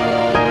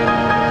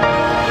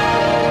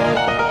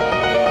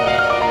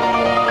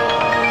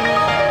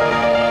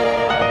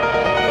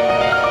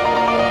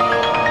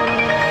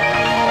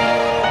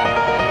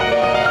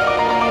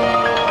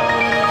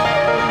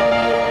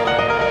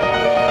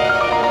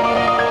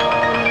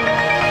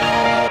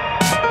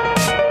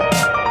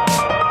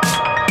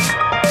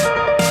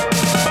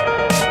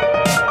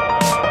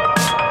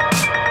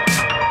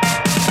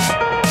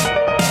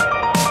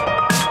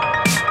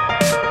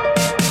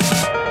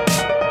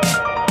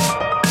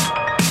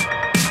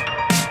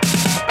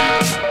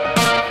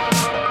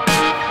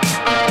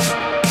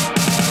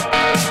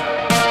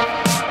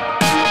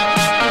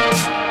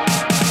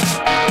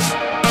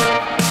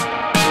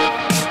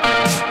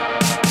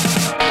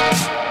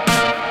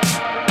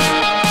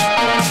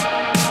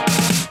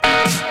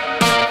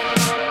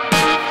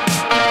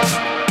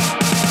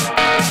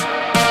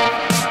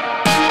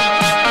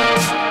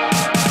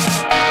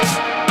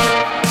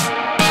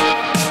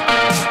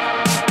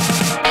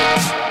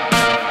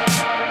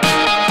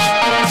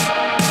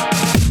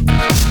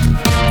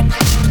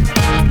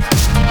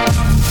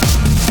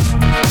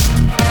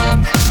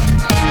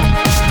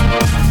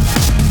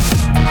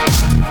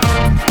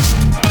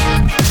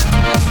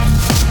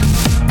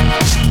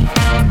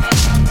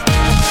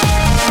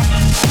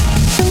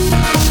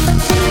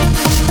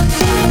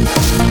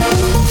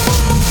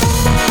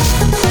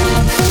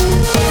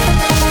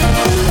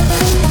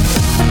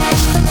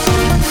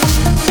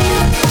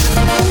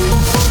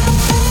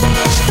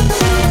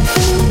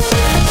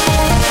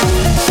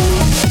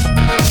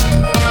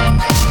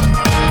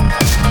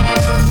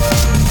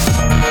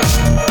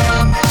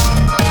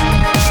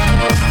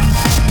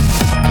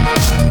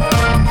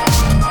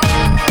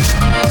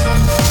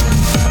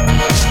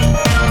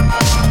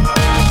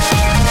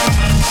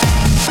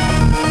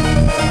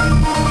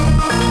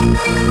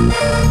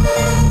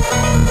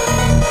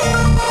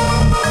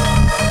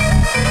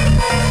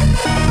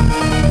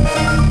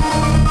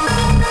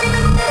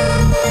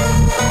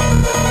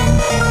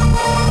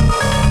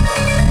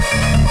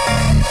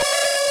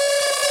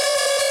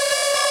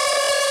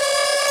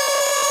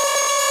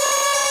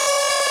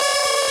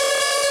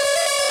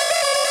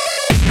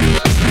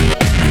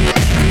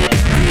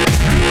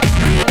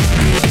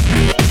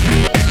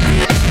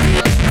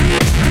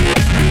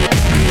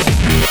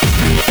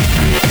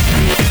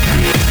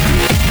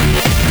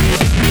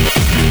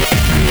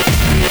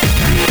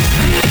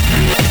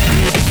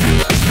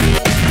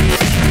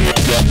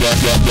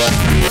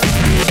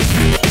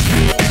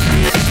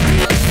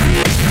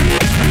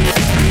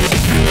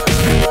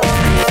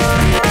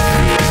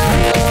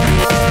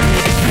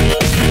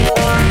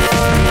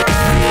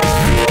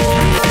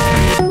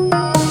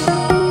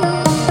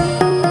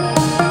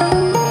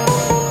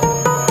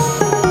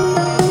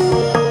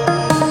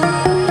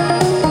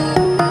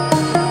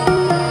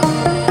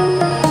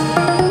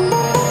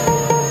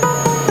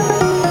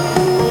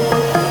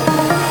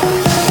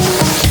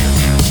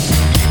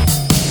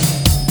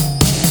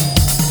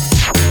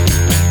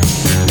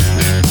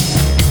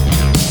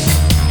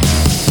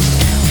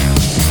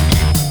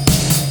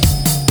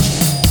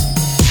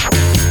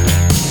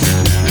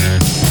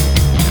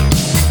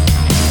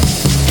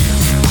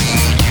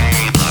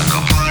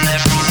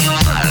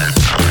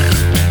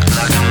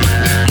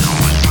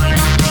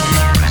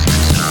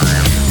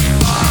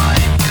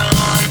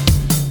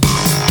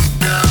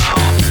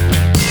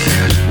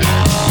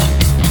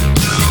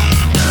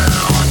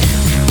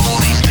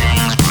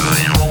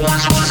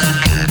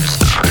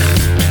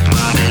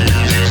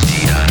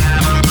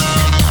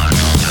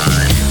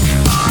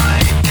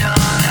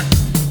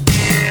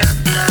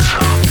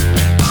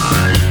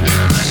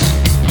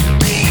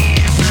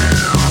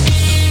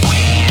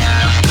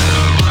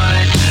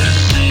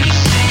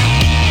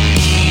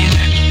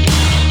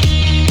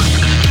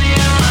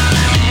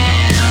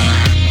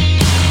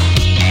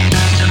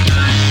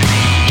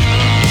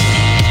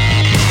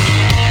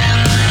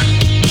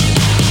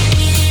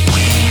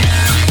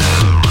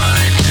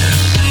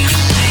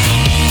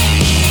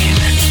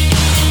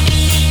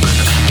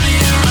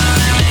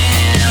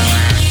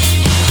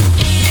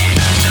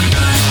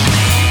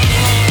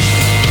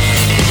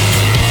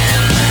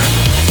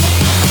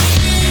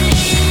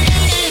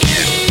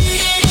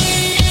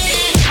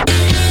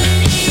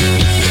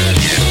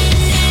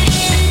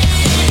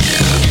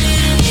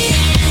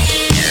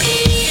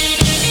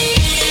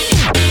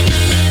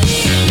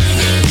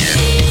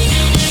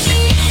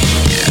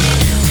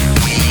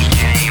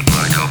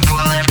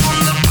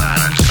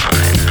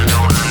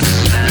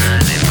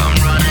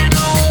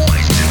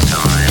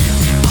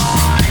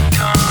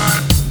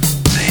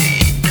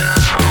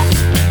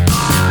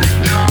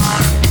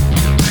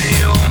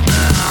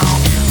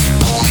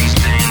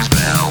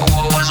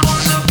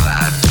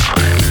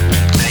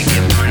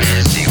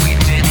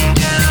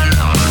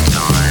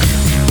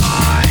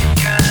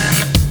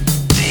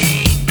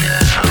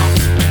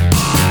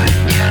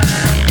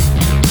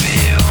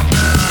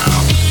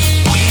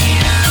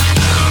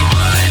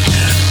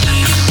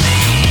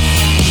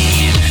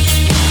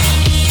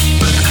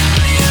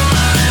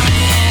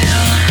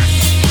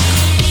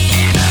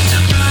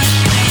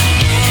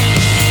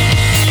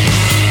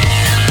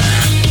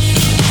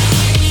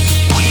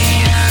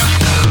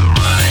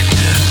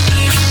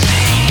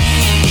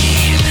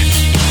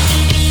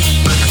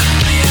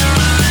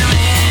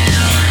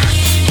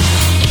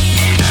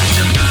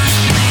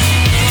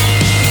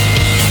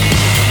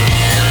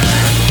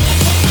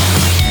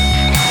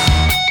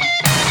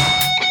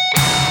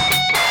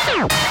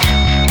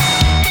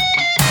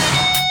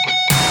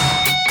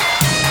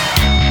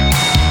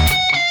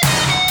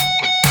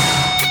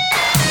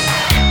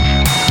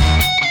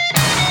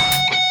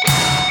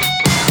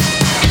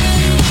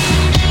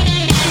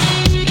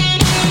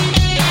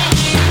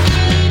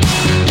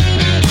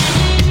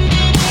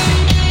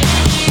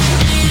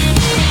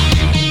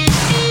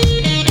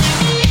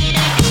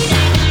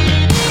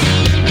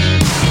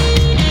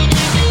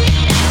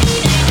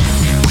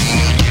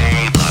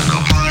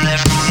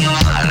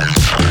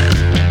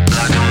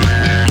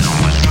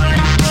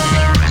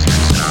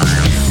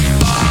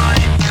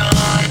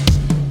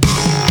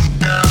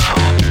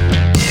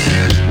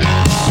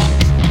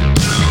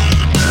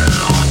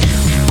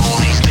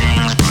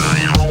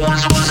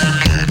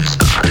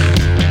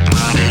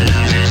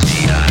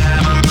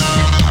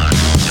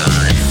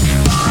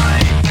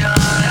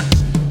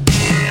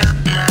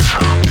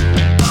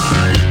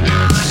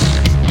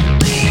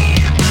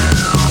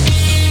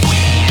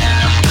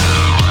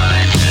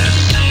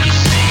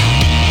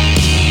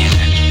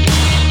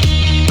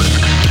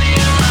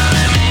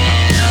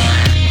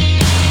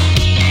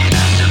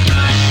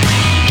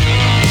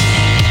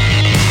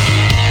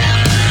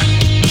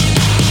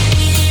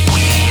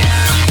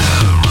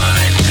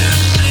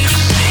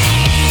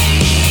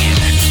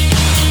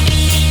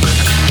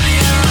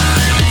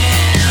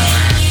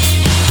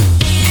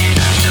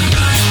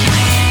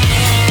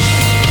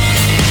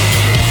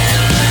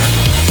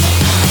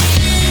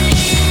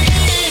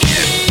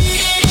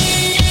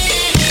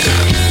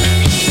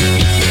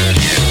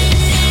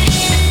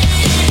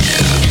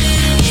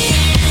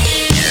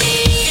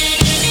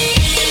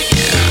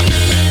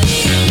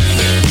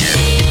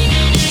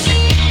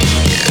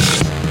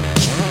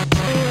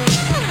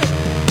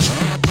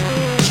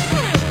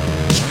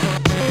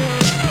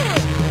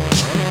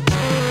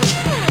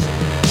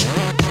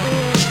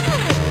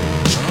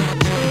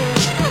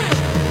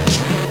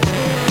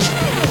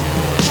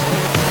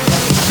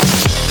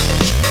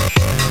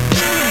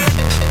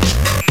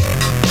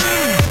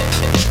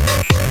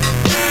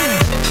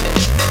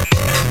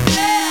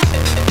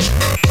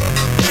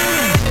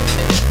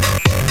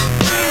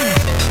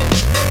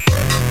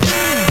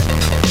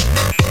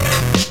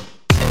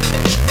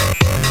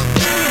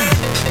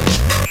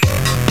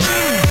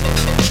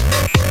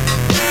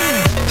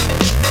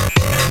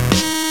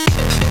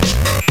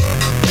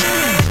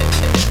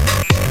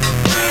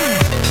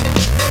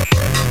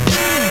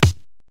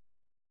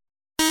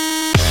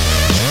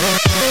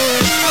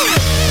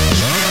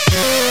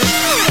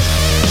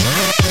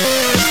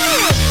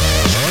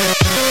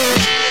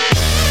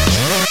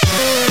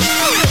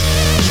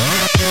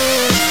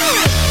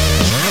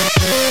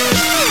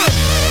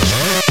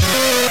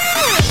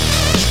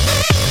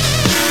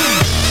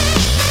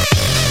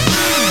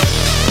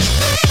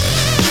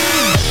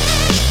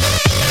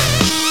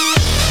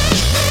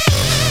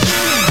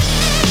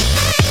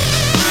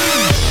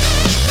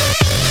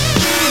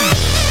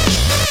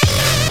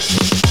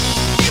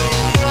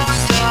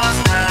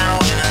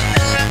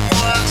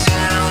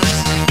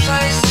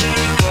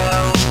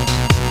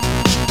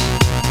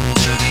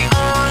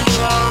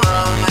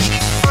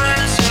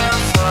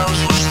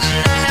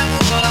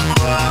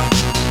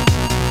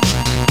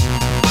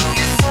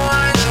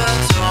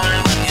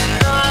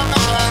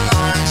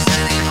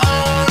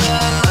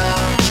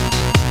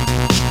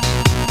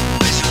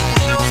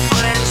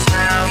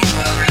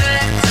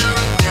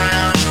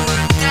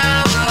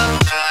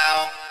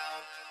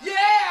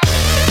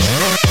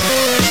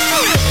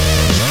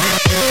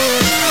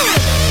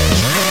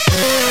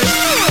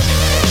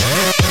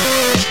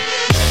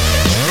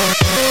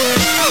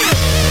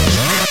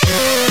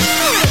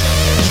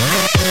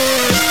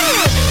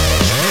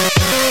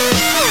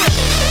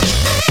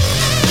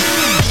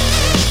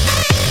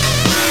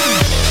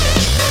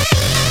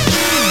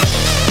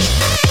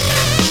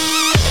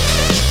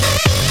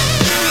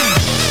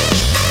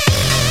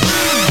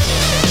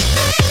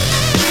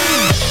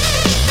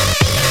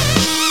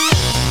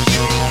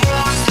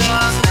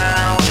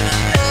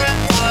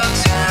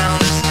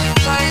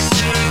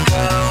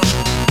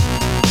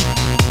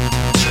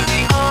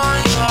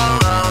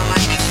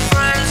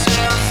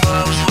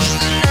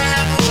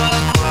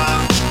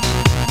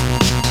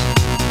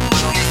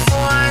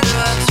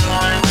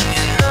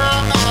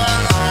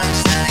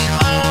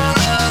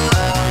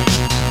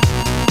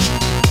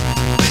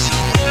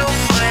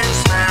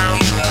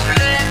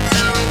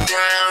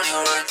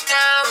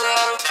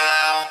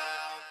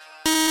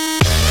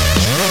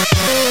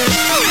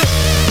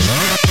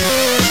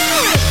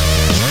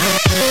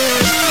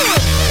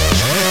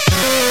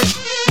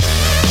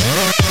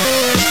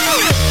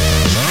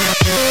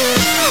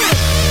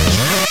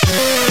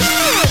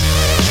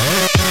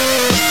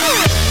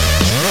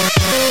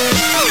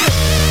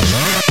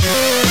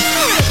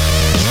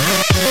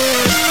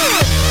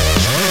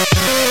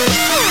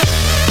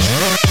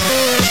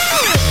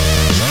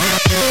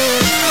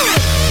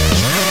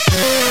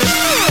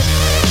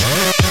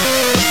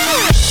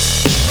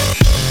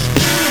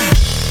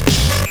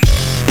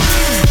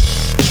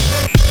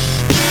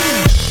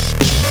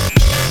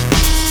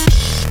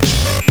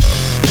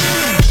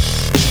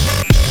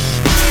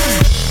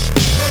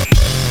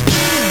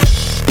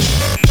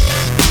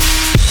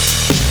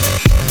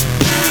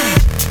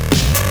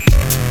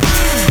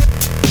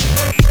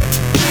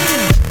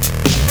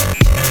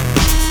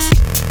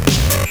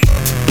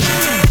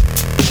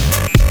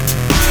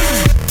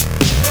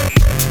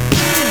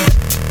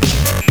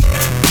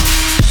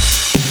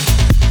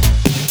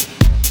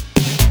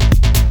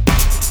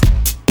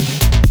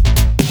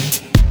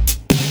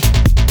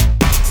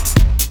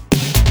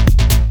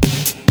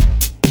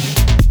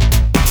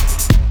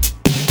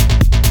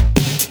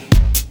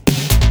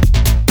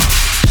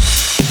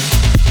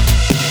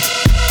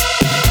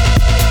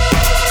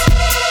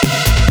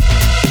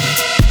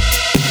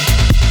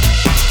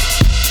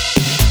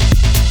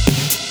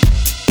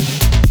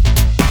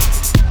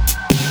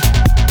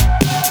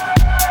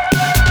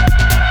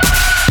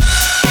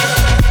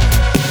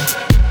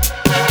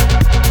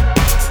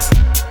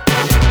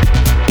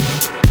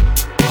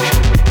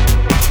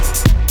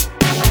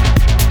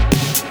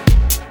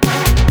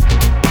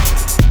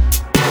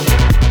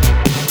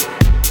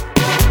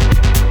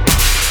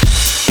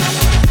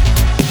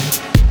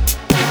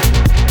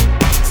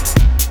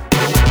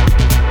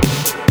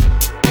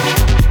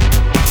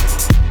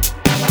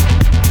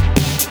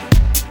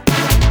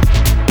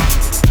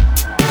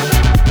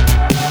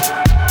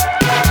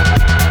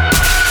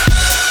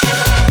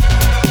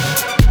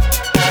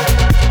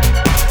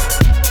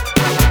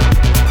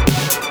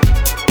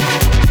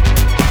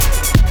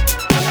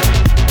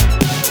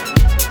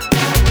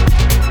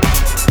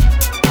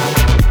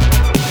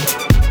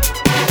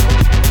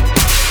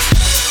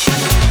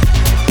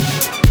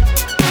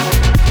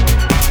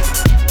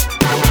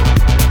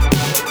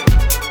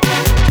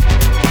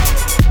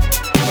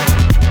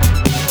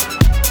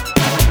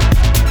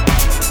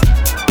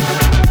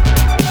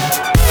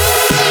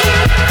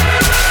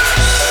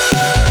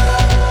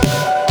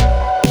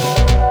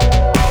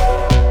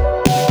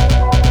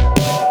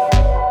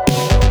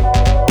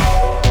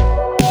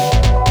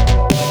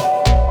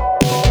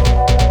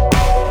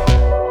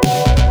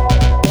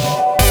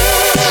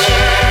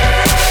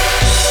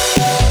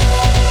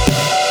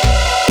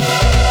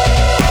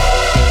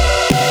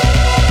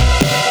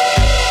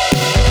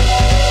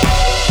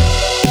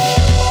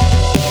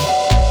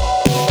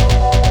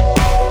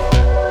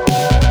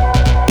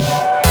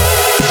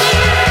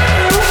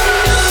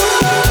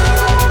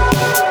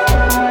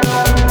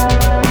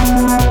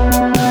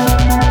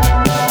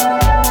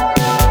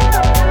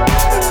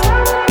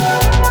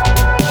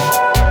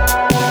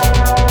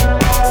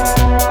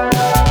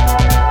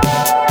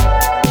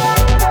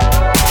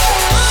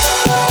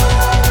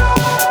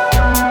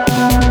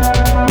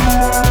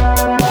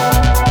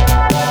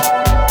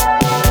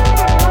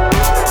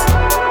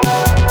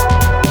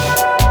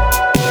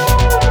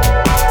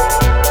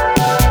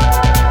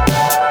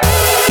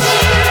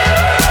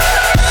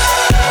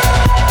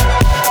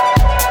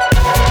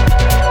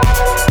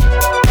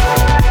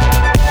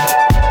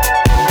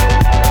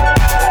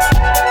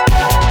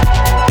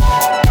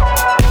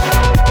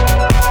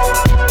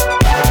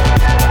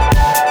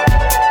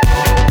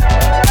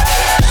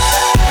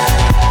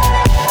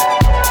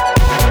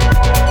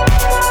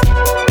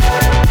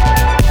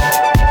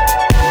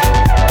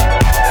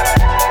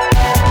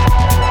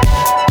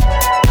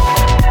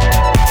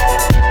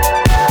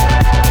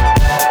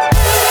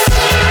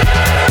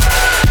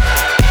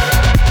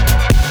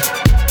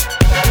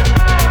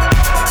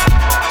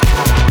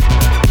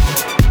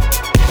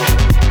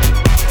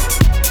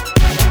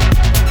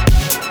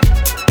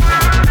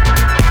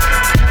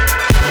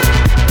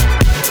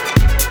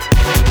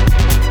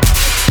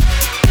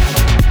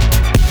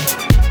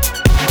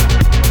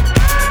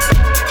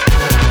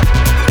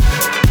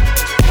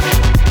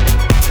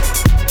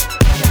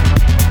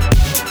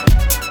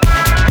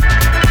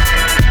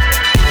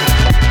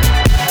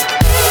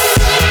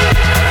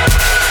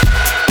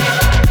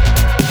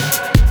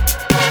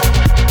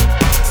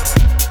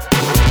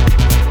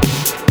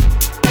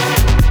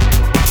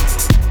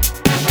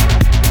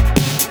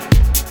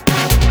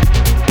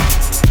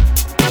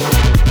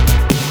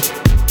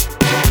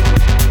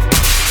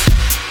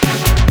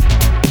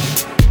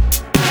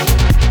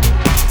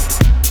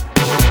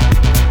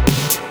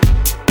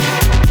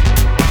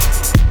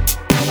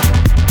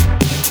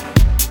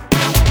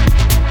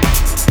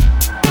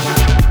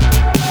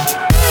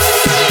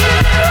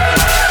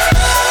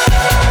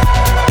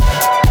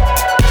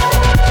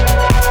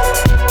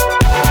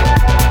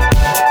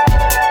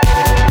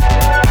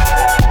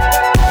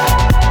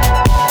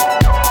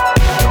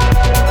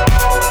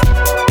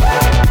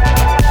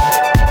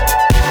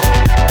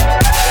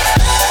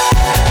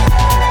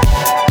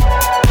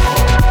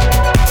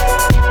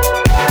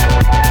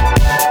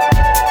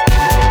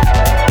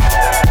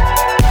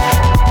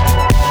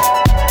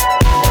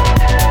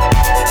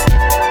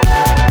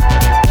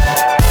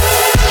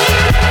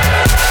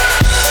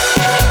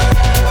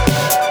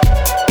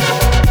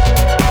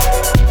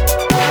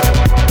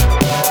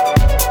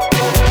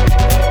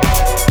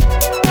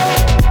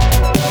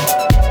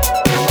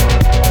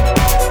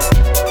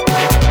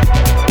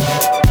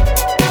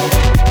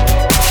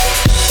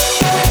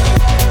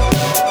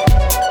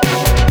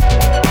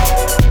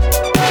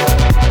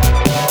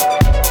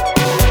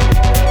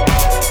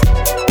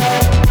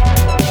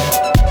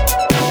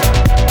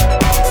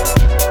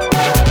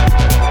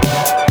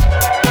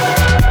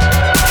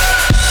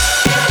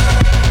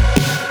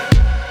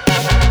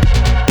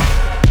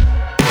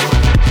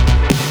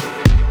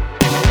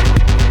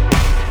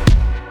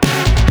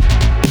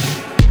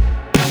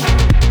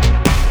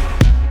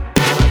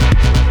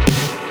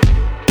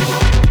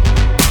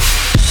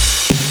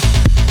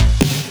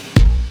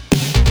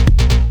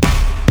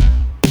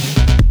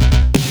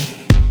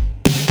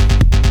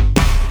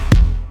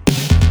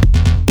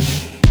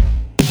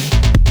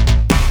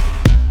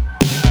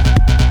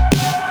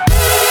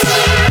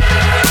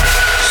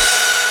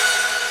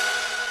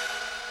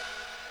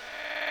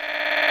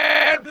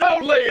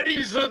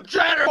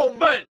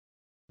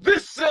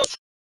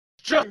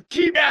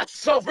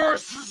 Kimetsu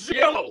versus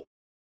Yellow.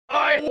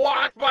 I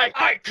want my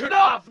icon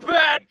off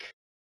back.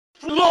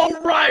 Flow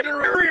Rider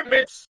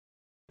remix.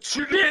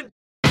 Tune in.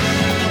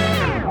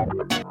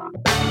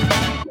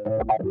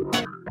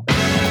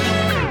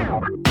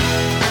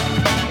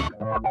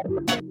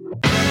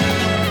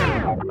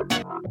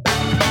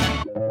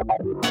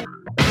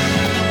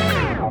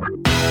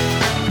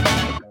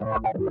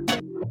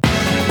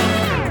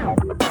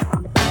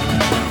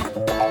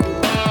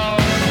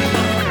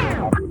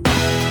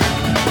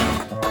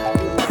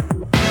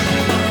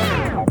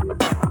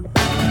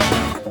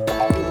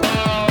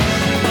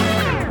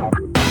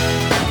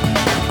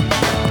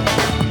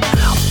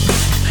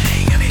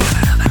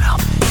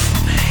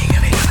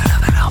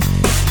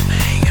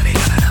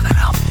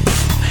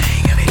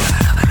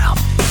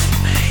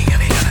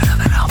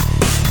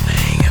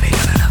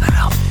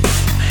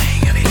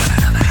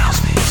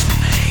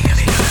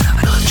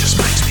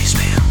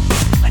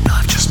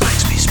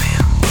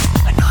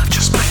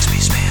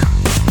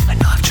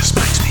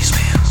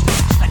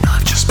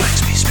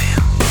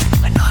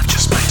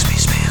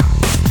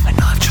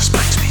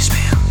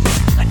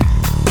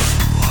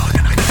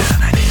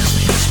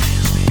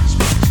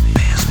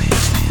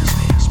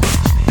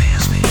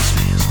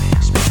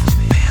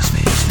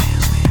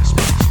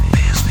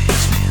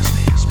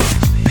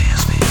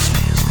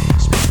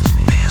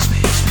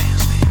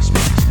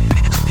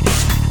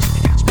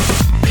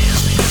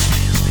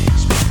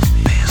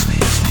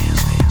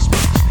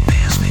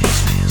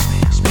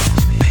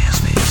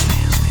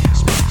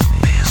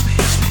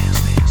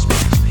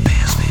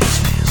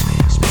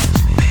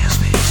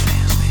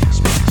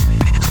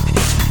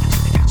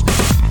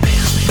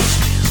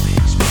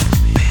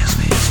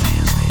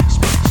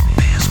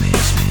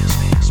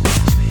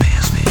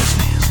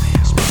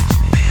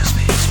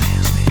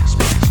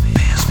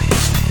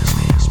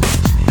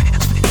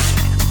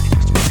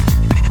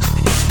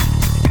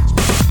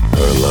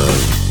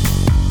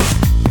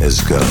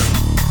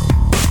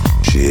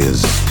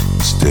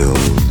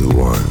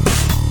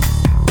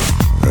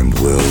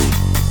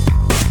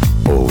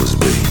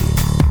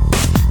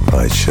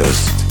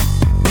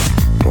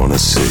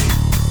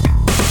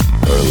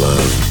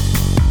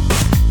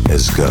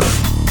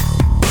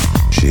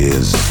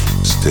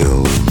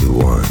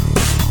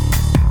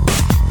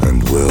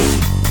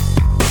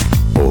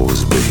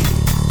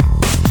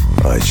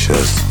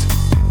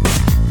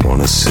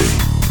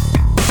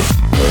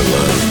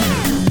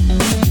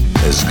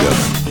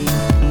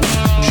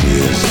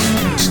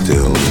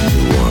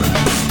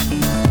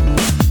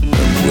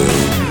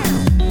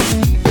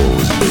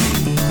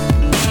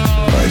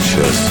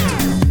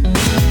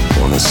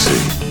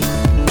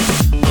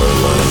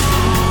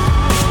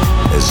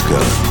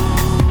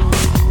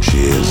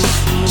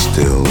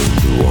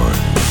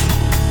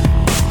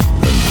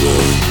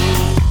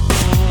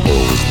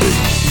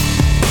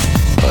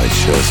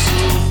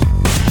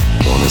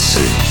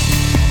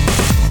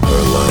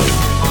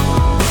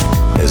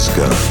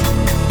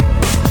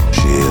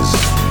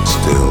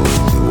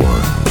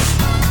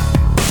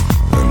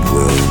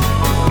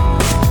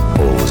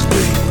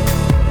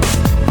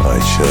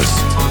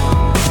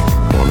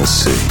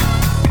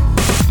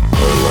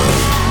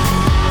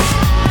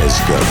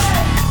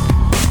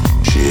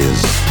 She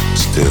is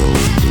still